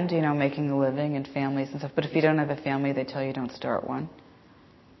understand, making a living and families and stuff, but if you don't have a family, they tell you don't start one.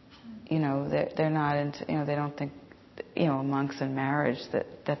 They're not into, they don't think, monks and marriage,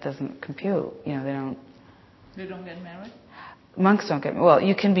 that doesn't compute. They don't get married? Monks don't get married. Well,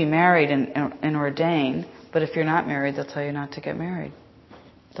 you can be married and ordained, but if you're not married, they'll tell you not to get married.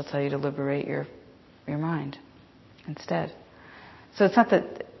 They'll tell you to liberate your mind instead. So it's not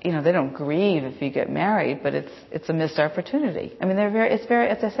that, they don't grieve if you get married, but it's a missed opportunity. It's very,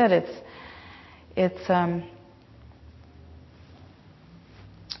 as I said, it's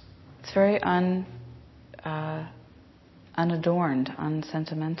very unadorned,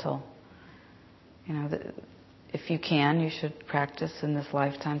 unsentimental. If you can, you should practice in this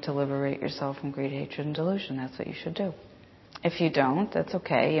lifetime to liberate yourself from greed, hatred, and delusion. That's what you should do. If you don't, that's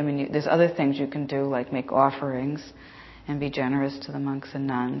okay. There's other things you can do, like make offerings and be generous to the monks and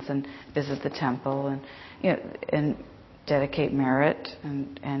nuns and visit the temple and and dedicate merit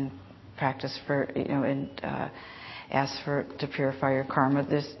and practice for and ask to purify your karma.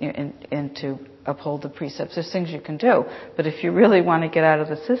 And to uphold the precepts. There's things you can do. But if you really want to get out of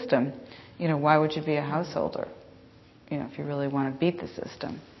the system, why would you be a householder? if you really want to beat the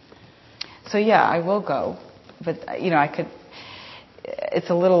system. So yeah, I will go, but it's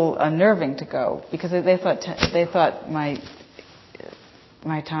a little unnerving to go because they thought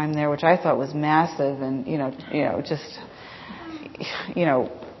my time there, which I thought was massive, and just.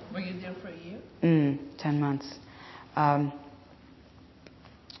 Were you there for a year? 10 months.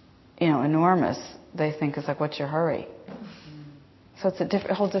 Enormous. They think it's like, what's your hurry? So it's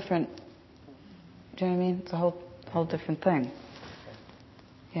a whole different. Do you know what I mean? It's a whole different thing.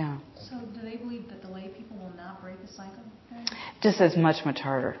 Yeah. So do they believe that the lay people will not break the cycle? Just as much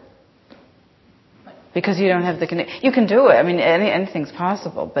harder. Because you don't have the you can do it. I mean, anything's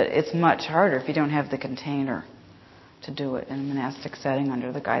possible, but it's much harder if you don't have the container to do it in a monastic setting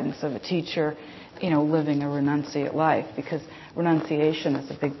under the guidance of a teacher, living a renunciate life, because renunciation is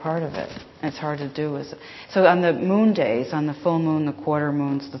a big part of it. And it's hard to do. So on the moon days, on the full moon, the quarter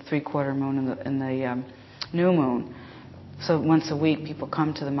moons, the 3/4 moon, and the new moon, so once a week people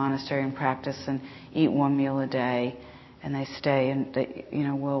come to the monastery and practice and eat one meal a day, and they stay, and they,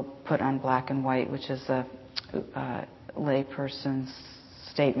 we'll put on black and white, which is a lay person's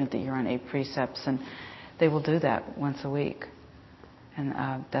statement that you're on 8 precepts, and they will do that once a week. And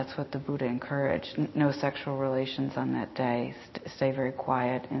that's what the Buddha encouraged. No sexual relations on that day. Stay very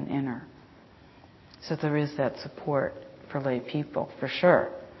quiet and inner. So there is that support for lay people, for sure.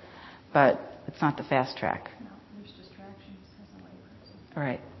 But it's not the fast track. No, there's distractions as a lay person.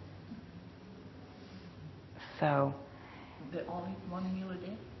 Right. So... Only one meal a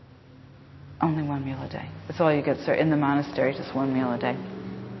day? Only one meal a day. That's all you get, sir. In the monastery, just one meal a day.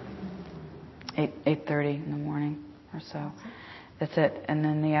 8:30 in the morning or so. That's it. And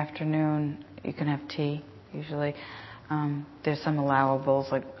then in the afternoon, you can have tea, usually. There's some allowables,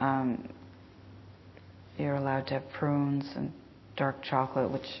 like you're allowed to have prunes and dark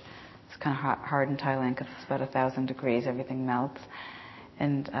chocolate, which is kind of hard in Thailand because it's about 1,000 degrees. Everything melts.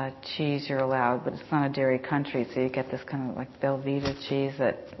 And cheese you're allowed, but it's not a dairy country, so you get this kind of like Velveeta cheese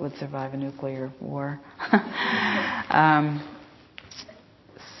that would survive a nuclear war.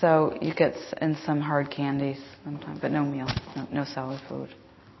 So you get in some hard candies sometimes, but no meal, no solid food.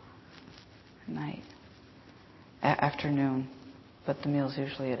 At night, afternoon, but the meal's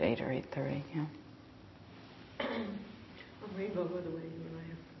usually at 8 or 8:30. Yeah. Rainbow, by the way,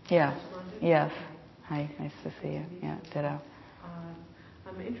 Yeah. Yes. Hi. Nice to see you. Yeah. Ditto.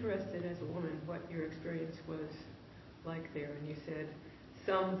 I'm interested as a woman what your experience was like there. And you said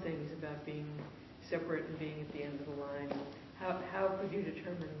some things about being separate and being at the end of the line. How could you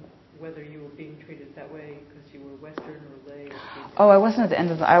determine whether you were being treated that way because you were Western or lay? Oh, I wasn't at the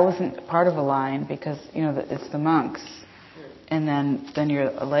end of I wasn't part of a line because, it's the monks. Sure. And then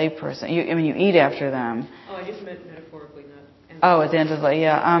you're a lay person. You eat after them. Oh, I just meant metaphorically, not... At the end of the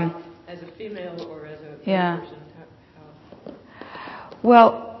yeah. As a female or as a person?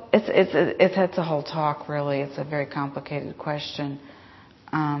 Well, it's a whole talk, really. It's a very complicated question.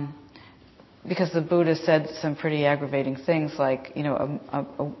 Because the Buddha said some pretty aggravating things, like,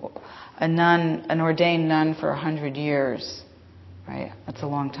 a nun, an ordained nun for 100 years, right? That's a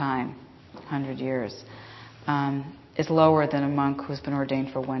long time, 100 years, is lower than a monk who's been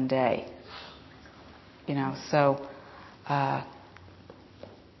ordained for one day. So, and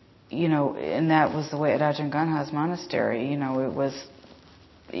that was the way at Ajahn Ganha's monastery. It was,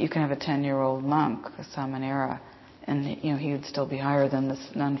 you can have a 10-year-old monk, a Samanera, and he would still be higher than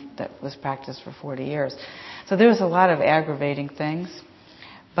this nun that was practiced for 40 years. So there was a lot of aggravating things.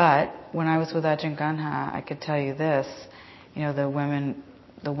 But when I was with Ajahn Ganha, I could tell you this: the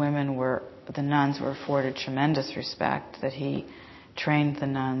nuns were afforded tremendous respect. That he trained the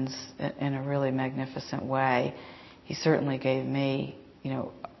nuns in a really magnificent way. He certainly gave me,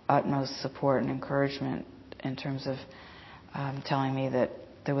 utmost support and encouragement in terms of telling me that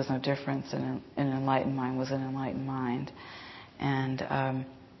there was no difference, and an enlightened mind was an enlightened mind. And I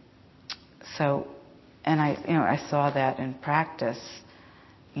saw that in practice,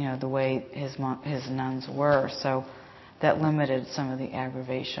 the way his nuns were. So that limited some of the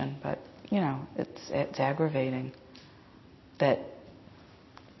aggravation. But it's aggravating that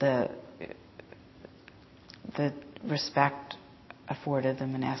the respect afforded the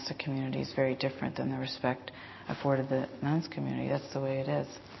monastic community is very different than the respect afforded the nuns community. That's the way it is.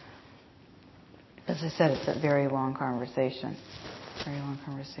 As I said, it's a very long conversation.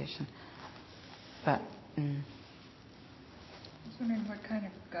 But I was wondering what kind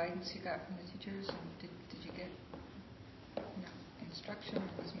of guidance you got from the teachers, and did you get instruction, or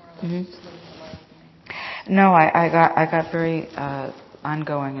was it more or less just living the life? No, I got very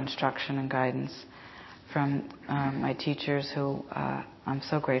ongoing instruction and guidance from my teachers, who I'm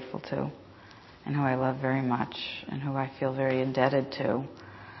so grateful to. and who I love very much, and who I feel very indebted to,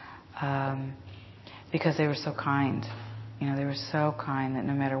 because they were so kind. They were so kind that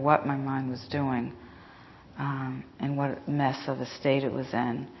no matter what my mind was doing, and what mess of a state it was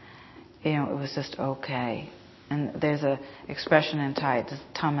in, it was just okay. And there's a expression in Thai, it's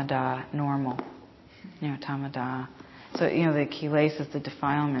tamada, normal. Tamada. So, the kilesas, the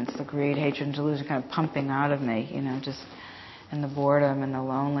defilements, the greed, hatred, and delusion kind of pumping out of me, just, and the boredom and the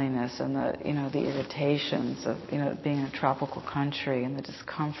loneliness and the, the irritations of, being in a tropical country and the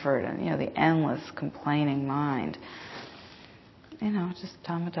discomfort and, the endless complaining mind. Just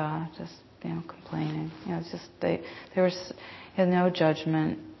tamada, just, complaining. It's just, there was no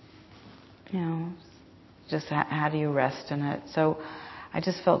judgment, just how do you rest in it. So I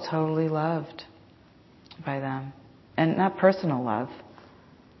just felt totally loved by them. And not personal love,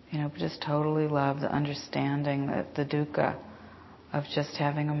 but just totally love, the understanding, the dukkha of just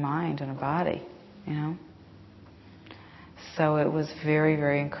having a mind and a body, So it was very,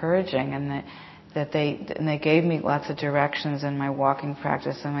 very encouraging, and that they gave me lots of directions in my walking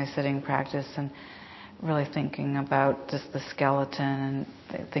practice and my sitting practice, and really thinking about just the skeleton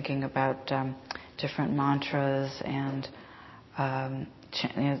and thinking about different mantras, and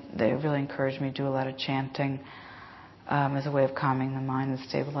they really encouraged me to do a lot of chanting as a way of calming the mind and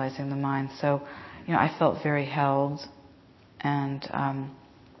stabilizing the mind. So, I felt very held, and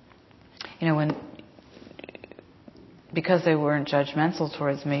because they weren't judgmental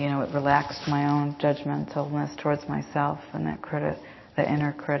towards me, it relaxed my own judgmentalness towards myself and that critic, the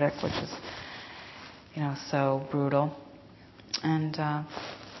inner critic, which is, so brutal. And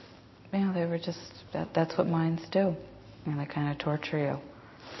they were just that's what minds do. They kind of torture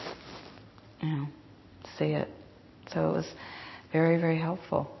you. See it. So it was very, very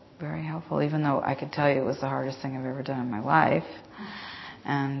helpful. Very helpful. Even though I could tell you it was the hardest thing I've ever done in my life.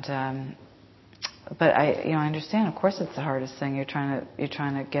 And but I understand. Of course, it's the hardest thing. You're trying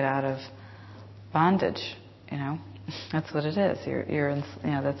to get out of bondage. That's what it is. You're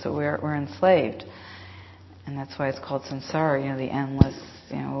that's what we're enslaved, and that's why it's called samsara. The endless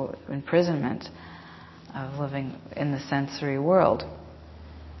imprisonment of living in the sensory world.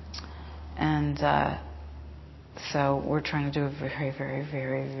 And so we're trying to do a very, very,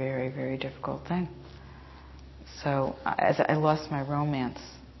 very, very, very difficult thing. So as I lost my romance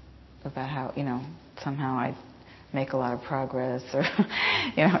about how, somehow I make a lot of progress or,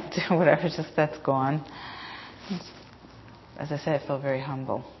 do whatever, just that's gone. As I say, I feel very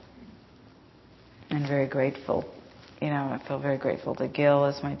humble and very grateful. I feel very grateful to Gil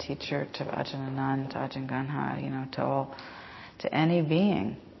as my teacher, to Ajahn Anand, to Ajahn Ganha, to any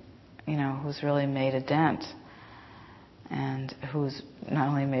being, who's really made a dent, and who's not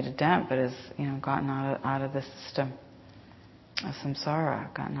only made a dent, but has, gotten out of the system of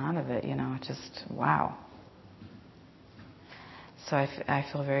samsara, gotten out of it, just wow. So I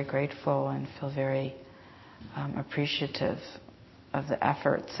feel very grateful and feel very appreciative of the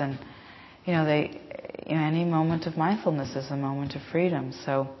efforts, and any moment of mindfulness is a moment of freedom.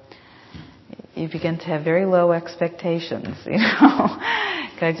 So you begin to have very low expectations,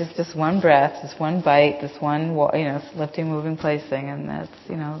 Okay, just one breath, just one bite, this one, lifting, moving, placing, and that's,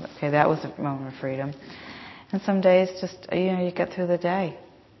 okay, that was a moment of freedom. And some days just, you get through the day.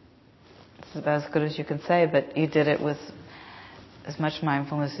 It's about as good as you can say, but you did it with as much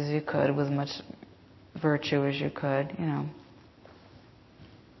mindfulness as you could, with as much virtue as you could,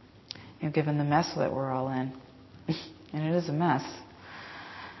 given the mess that we're all in. And it is a mess.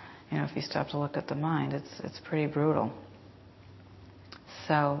 If you stop to look at the mind, it's pretty brutal.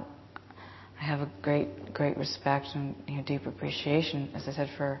 So I have a great respect and deep appreciation, as I said,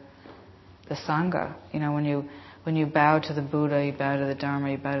 for the Sangha. When you bow to the Buddha, you bow to the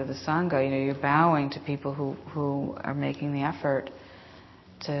Dharma, you bow to the Sangha, you're bowing to people who are making the effort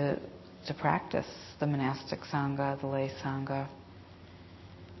to practice the monastic Sangha, the lay Sangha.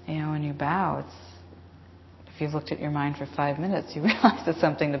 When you bow, if you've looked at your mind for 5 minutes, you realize it's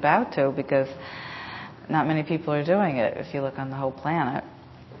something to bow to, because not many people are doing it if you look on the whole planet.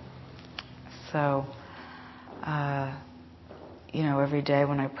 So, every day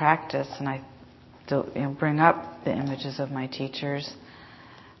when I practice and I bring up the images of my teachers,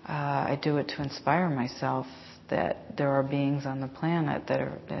 I do it to inspire myself that there are beings on the planet that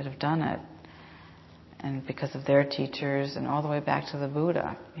have done it, and because of their teachers, and all the way back to the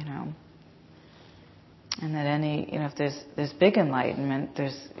Buddha, and that if there's big enlightenment,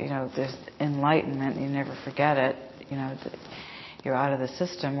 there's enlightenment, you never forget it, you're out of the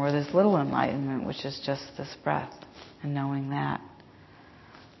system, where there's little enlightenment, which is just this breath, and knowing that.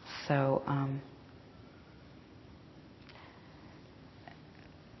 So,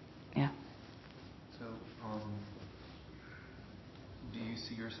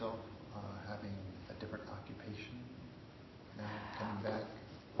 see yourself having a different occupation now, coming back?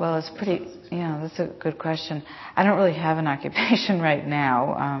 Well, it's pretty, that's a good question. I don't really have an occupation right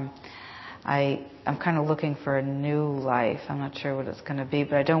now. I'm kind of looking for a new life. I'm not sure what it's going to be,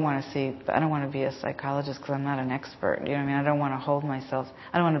 but I don't want to be a psychologist because I'm not an expert. You know what I mean? I don't want to hold myself.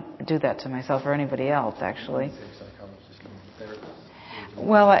 I don't want to do that to myself or anybody else, actually.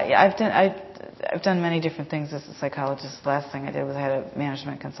 Well, I've done many different things as a psychologist. The last thing I did was I had a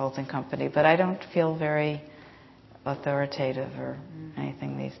management consulting company, but I don't feel very authoritative or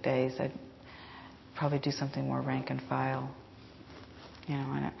anything these days. I'd probably do something more rank and file.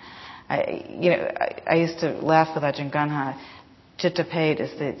 I used to laugh with Ajahn Ganha. Chittapate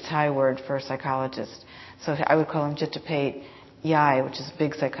is the Thai word for psychologist. So I would call him Chittapate Yai, which is a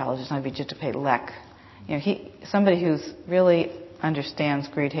big psychologist, and I'd be Chittapate Lek. Somebody who's really understands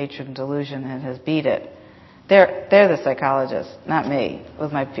greed, hatred, and delusion and has beat it. They're the psychologist, not me,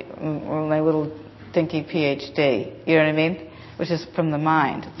 with my little dinky PhD. You know what I mean? Which is from the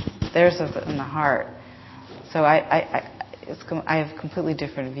mind. Theirs is in the heart. So I have a completely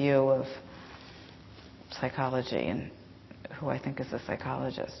different view of psychology and who I think is a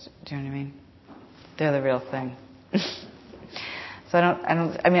psychologist. Do you know what I mean? They're the real thing. So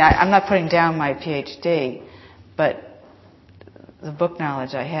I'm not putting down my PhD, but the book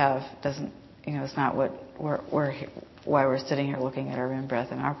knowledge I have doesn't, it's not why we're sitting here looking at our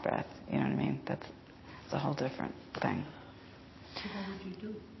in-breath and out-breath. You know what I mean? It's a whole different thing. So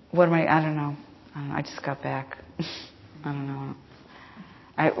what would you do? I don't know. I just got back. I don't know.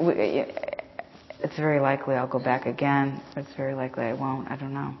 It's very likely I'll go back again. It's very likely I won't. I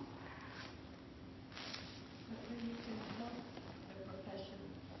don't know.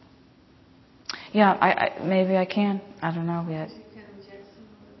 Yeah, maybe I can. I don't know yet.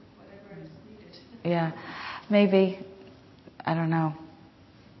 Yeah, maybe. I don't know.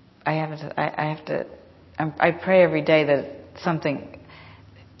 I have to. I pray every day that it's something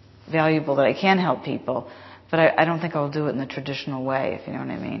valuable that I can help people, but I don't think I'll do it in the traditional way, if you know what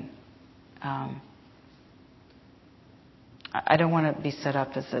I mean. I don't want to be set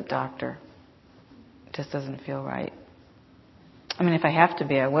up as a doctor. It just doesn't feel right. I mean, if I have to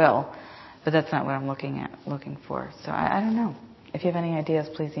be, I will, but that's not what I'm looking for. So I don't know. If you have any ideas,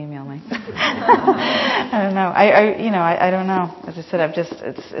 please email me. I don't know. I don't know. As I said,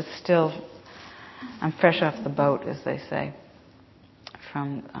 it's still, I'm fresh off the boat, as they say.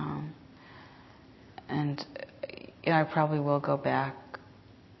 And I probably will go back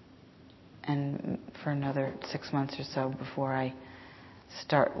and for another 6 months or so before I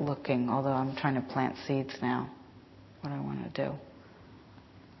start looking, although I'm trying to plant seeds now, what I want to do.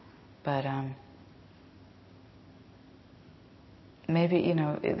 But maybe,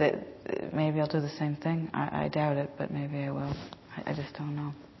 maybe I'll do the same thing. I doubt it, but maybe I will. I just don't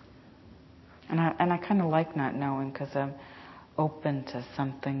know. And I kind of like not knowing because I'm open to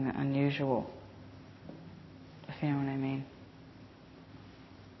something unusual, if you know what I mean.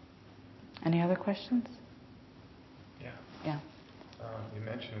 Any other questions? Yeah. Yeah. You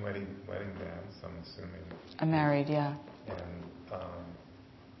mentioned wedding bands, I'm assuming. I'm married, yeah. And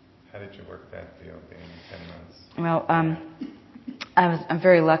how did you work that deal, being 10 months? Well, I'm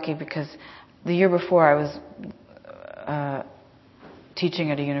very lucky because the year before I was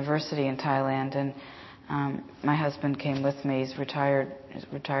teaching at a university in Thailand, and my husband came with me. He's a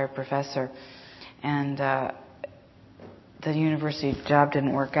retired professor, and the university job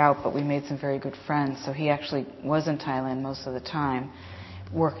didn't work out, but we made some very good friends. So he actually was in Thailand most of the time,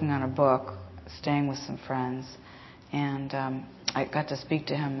 working on a book, staying with some friends, and I got to speak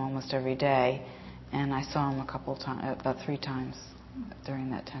to him almost every day, and I saw him about 3 times during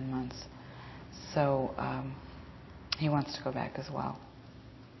that 10 months. So he wants to go back as well.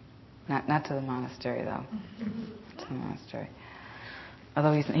 Not to the monastery, though. To the monastery.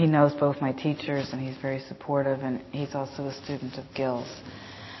 Although he knows both my teachers, and he's very supportive, and he's also a student of Gil's.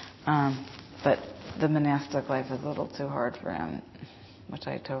 But the monastic life is a little too hard for him, which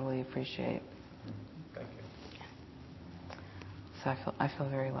I totally appreciate. Thank you. So I feel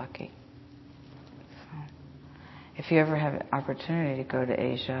very lucky. So, if you ever have an opportunity to go to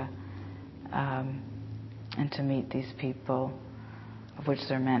Asia and to meet these people, of which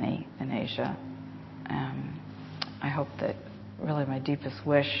there are many in Asia, I hope that really my deepest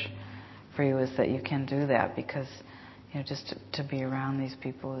wish for you is that you can do that, because just to be around these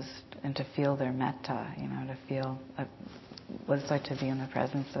people and to feel their metta, to feel what it's like to be in the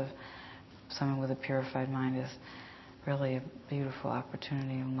presence of someone with a purified mind is really a beautiful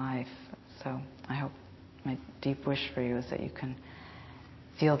opportunity in life. So I hope my deep wish for you is that you can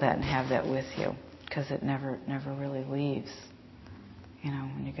feel that and have that with you, because it never really leaves.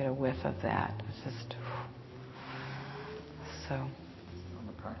 when you get a whiff of that, it's just so. On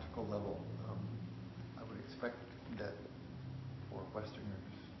the practical level, I would expect that for Westerners,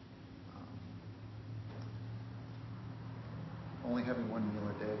 only having one meal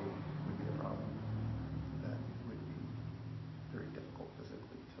a day would be a problem. That would be very difficult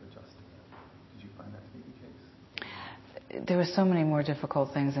physically to adjust to that. Did you find that to be the case? There were so many more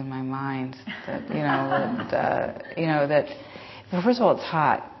difficult things in my mind that, well, first of all, it's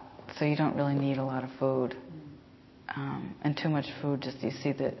hot, so you don't really need a lot of food. And too much food, just you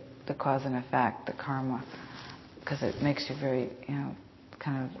see the cause and effect, the karma, because it makes you very,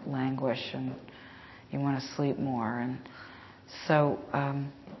 kind of languish, and you want to sleep more. And so,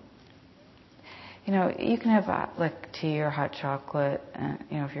 you can have like tea or hot chocolate,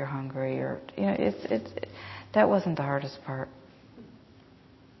 if you're hungry, or that wasn't the hardest part.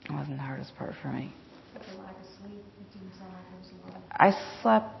 It wasn't the hardest part for me. But the lack of sleep, it didn't sound like it was a lot. I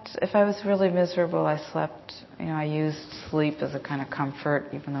slept, if I was really miserable, I slept, I used sleep as a kind of comfort,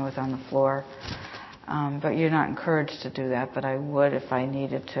 even though I was on the floor. But you're not encouraged to do that, but I would if I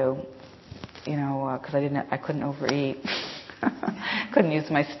needed to, because I couldn't overeat. Couldn't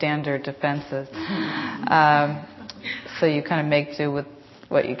use my standard defenses. So you kind of make do with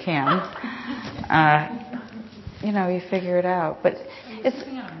what you can. You figure it out. But it's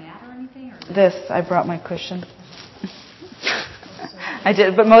sitting on a mat or anything? Or this. I brought my cushion. I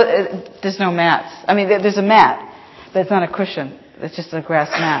did, but there's no mats. I mean, there's a mat, but it's not a cushion. It's just a grass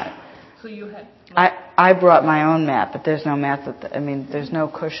mat. So you had... I brought my own mat, but there's no mats. There's no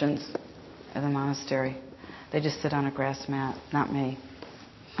cushions in the monastery. They just sit on a grass mat, not me.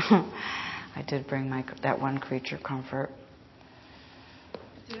 I did bring that one creature comfort.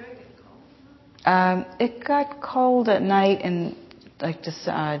 Did it get cold? It got cold at night in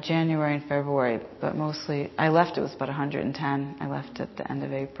January and February, but mostly I left. It was about 110. I left at the end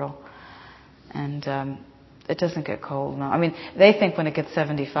of April, and it doesn't get cold. No, I mean they think when it gets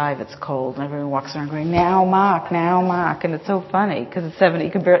 75 it's cold, and everyone walks around going now mock, and it's so funny because it's 70.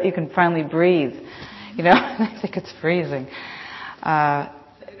 You can finally breathe. I think it's freezing. So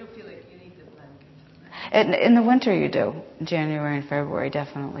you don't feel like you need the blankets? In the winter you do. In January and February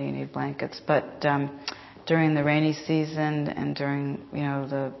definitely you need blankets. But during the rainy season and during,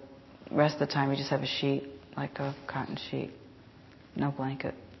 the rest of the time you just have a sheet, like a cotton sheet. No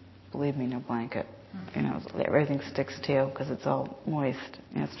blanket. Believe me, no blanket. Everything sticks to you because it's all moist.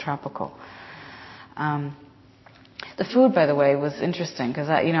 It's tropical. The food, by the way, was interesting because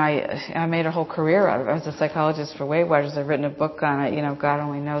I made a whole career out of it. I was a psychologist for Weight Watchers. I've written a book on it. God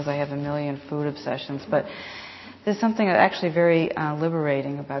only knows I have a million food obsessions. But there's something actually very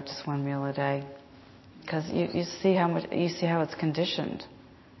liberating about just one meal a day, because you see how it's conditioned.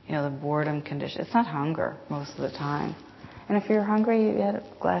 The boredom condition. It's not hunger most of the time. And if you're hungry, you had a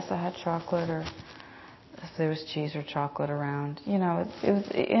glass of hot chocolate, or if there was cheese or chocolate around.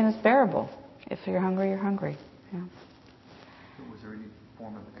 It's bearable. If you're hungry, you're hungry. Yeah. Was there any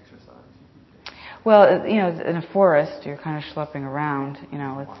form of exercise you could take? Well, in a forest, you're kind of schlepping around.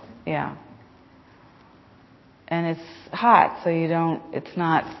 Yeah. And it's hot, so it's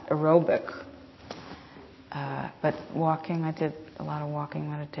not aerobic. But walking, I did a lot of walking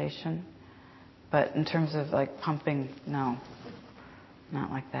meditation. But in terms of like pumping, no, not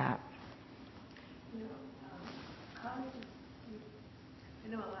like that. I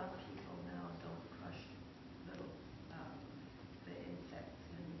know a lot of people now don't crush the insects,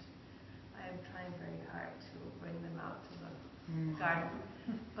 and I am trying very hard to bring them out to the garden.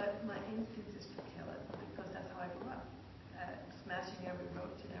 But my instinct is to kill it, because that's how I grew up, smashing every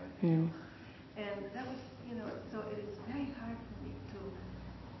roach and everything. And that was, so it is very hard for me to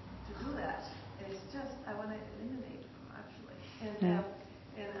do that. It's just, I want to eliminate them, actually. And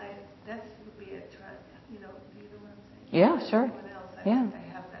that would be a try, do you know what I'm saying? Yeah, sure. Everyone else, I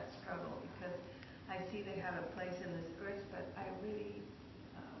have that struggle, because I see they have a place in this earth, but I really...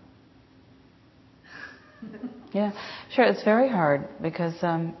 Yeah, sure. It's very hard because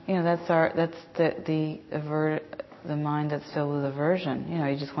that's the mind that's filled with aversion.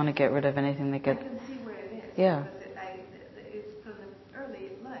 You just want to get rid of anything that gets. I can see where it is. Yeah. Because it's from the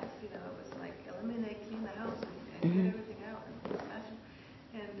early life. It was like eliminate, clean the house, and get everything out and smash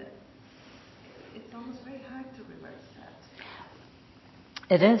it. And it's almost very hard to reverse that.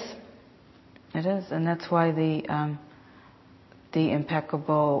 It is. It is, and that's why the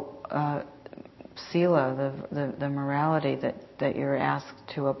impeccable sila, the morality that you're asked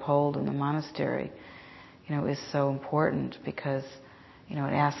to uphold in the monastery, is so important, because it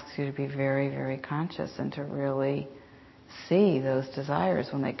asks you to be very, very conscious and to really see those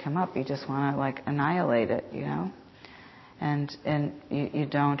desires when they come up. You just want to annihilate it, and you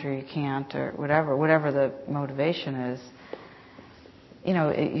don't or you can't or whatever the motivation is,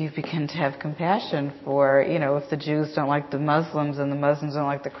 you begin to have compassion for, if the Jews don't like the Muslims and the Muslims don't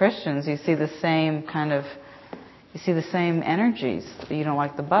like the Christians, you see the same energies. You don't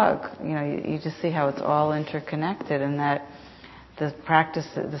like the bug. You just see how it's all interconnected, and that the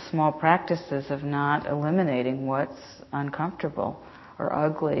small practices of not eliminating what's uncomfortable or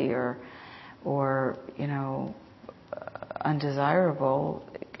ugly or undesirable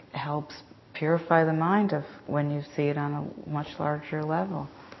helps purify the mind of when you see it on a much larger level.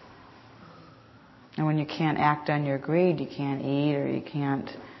 And when you can't act on your greed, you can't eat or you can't,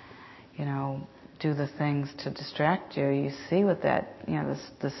 do the things to distract you. You see what that,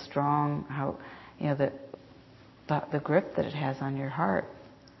 the strong, how, the grip that it has on your heart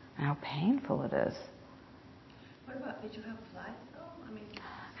and how painful it is. What about, did you have flight though?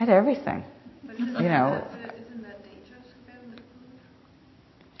 I had everything. But isn't that dangerous for them, the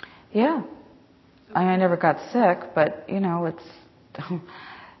food? Yeah. I never got sick, but, it's,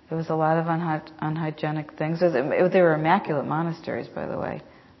 there was a lot of unhygienic things. They were immaculate monasteries, by the way.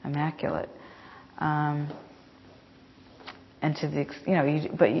 Immaculate. And to the,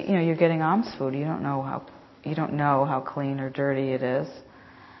 you're getting alms food. You don't know how clean or dirty it is.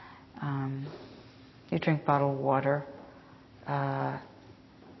 You drink bottled water.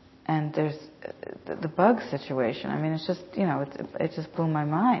 And there's the bug situation. It's just, it just blew my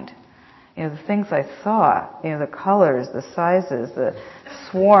mind. The things I saw, the colors, the sizes, the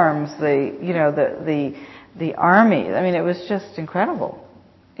swarms, the army. It was just incredible.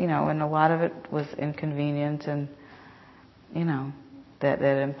 And a lot of it was inconvenient, and that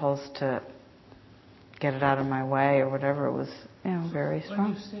impulse to get it out of my way or whatever, it was very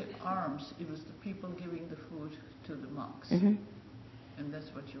strong. When you said arms, it was the people giving the food to the monks, Mm-hmm. and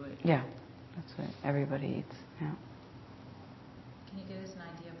that's what you ate. Yeah, that's what everybody eats. Yeah. Can you give us an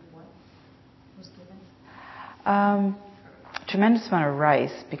idea of what was given? Tremendous amount of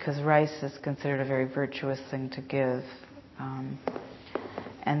rice, because rice is considered a very virtuous thing to give.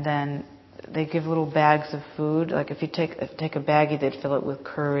 And then they give little bags of food. Like if you take a baggie, they'd fill it with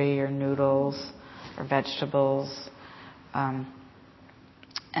curry or noodles or vegetables, and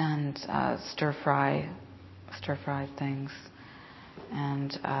stir-fried things,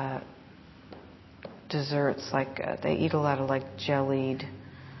 and desserts. Like they eat a lot of like jellied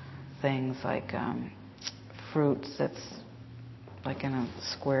things, like fruits that's like in a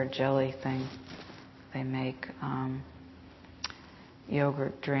square jelly thing they make.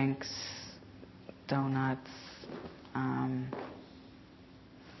 Yogurt drinks, donuts, as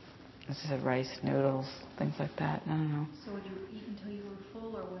I said, rice noodles, things like that. I don't know. So would you eat until you were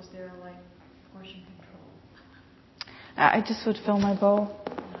full, or was there like portion control? I just would fill my bowl.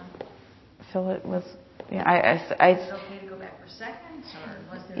 Fill it with. Yeah, Is it okay to go back for seconds, or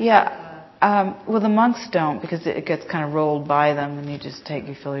was there? Yeah. Well, the monks don't, because it gets kind of rolled by them, and you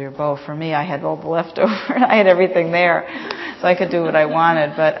fill your bowl. For me, I had all the leftover. I had everything there, so I could do what I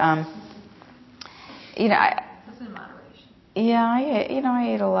wanted. But This is in moderation. Yeah,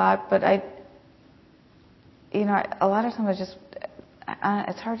 I ate a lot, but a lot of times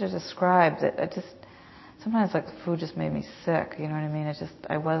it's hard to describe. That sometimes like the food just made me sick. You know what I mean?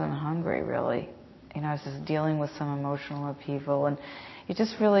 I wasn't hungry really. I was just dealing with some emotional upheaval, and you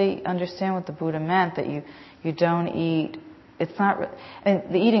just really understand what the Buddha meant, that you don't eat. It's not. And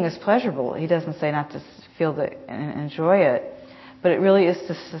the eating is pleasurable. He doesn't say not to feel and enjoy it, but it really is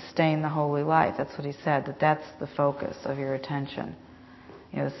to sustain the holy life. That's what he said. That's the focus of your attention.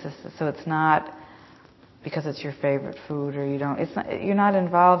 So it's not because it's your favorite food, or you don't. It's not. You're not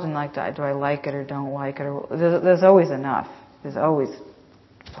involved in like, do I like it or don't like it? Or there's always enough. There's always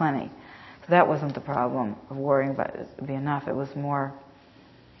plenty. So that wasn't the problem of worrying about it would be enough. It was more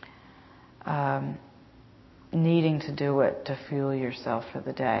needing to do it to fuel yourself for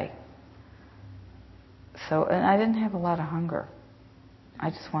the day. So, and I didn't have a lot of hunger.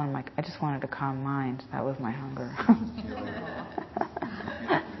 I just wanted a calm mind. That was my hunger. You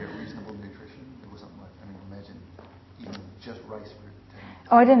get reasonable nutrition. It wasn't like, imagine eating just rice for 10 minutes.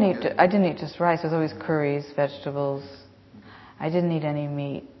 Oh, I didn't eat just rice. It was always curries, vegetables. I didn't eat any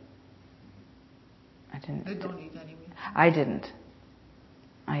meat. They don't eat any meat. I didn't.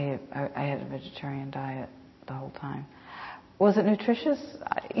 I had a vegetarian diet the whole time. Was it nutritious?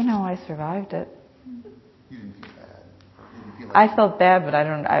 I survived it. You didn't feel bad. You didn't feel like I felt bad, but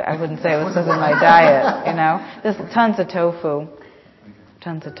I wouldn't say it was because of my diet. There's tons of tofu,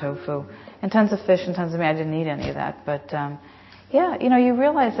 and tons of fish and tons of meat. I didn't eat any of that, but you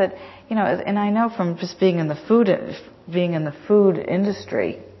realize that, and I know from just being in the food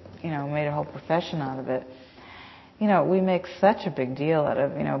industry, made a whole profession out of it. we make such a big deal out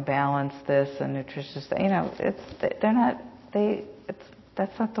of, balance this and nutritious,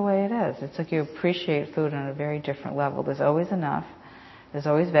 that's not the way it is. It's like you appreciate food on a very different level. There's always enough. There's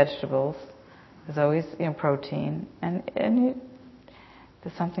always vegetables. There's always, protein. And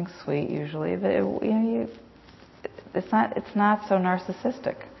there's something sweet usually. But, it's not so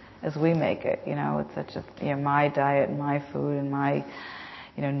narcissistic as we make it. It's such a, my diet and my food and my,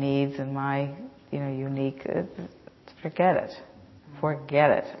 needs and my, unique. Forget it.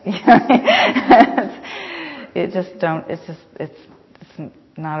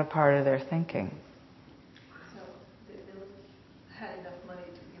 It's not a part of their thinking. So they had enough money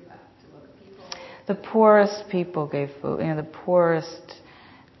to give back to other people? The poorest people gave food. The poorest,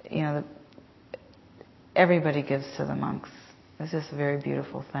 everybody gives to the monks. It's just a very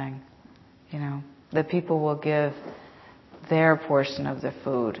beautiful thing. The people will give their portion of the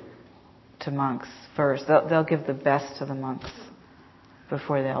food to monks first. They'll give the best to the monks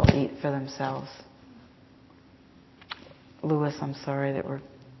before they'll eat for themselves. Louis, I'm sorry that we're...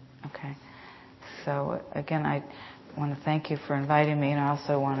 Okay. So, again, I want to thank you for inviting me, and I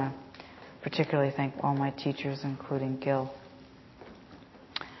also want to particularly thank all my teachers, including Gil,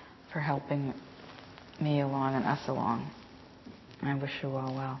 for helping me along and us along. I wish you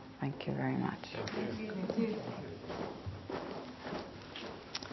all well. Thank you very much. Thank you. Thank you.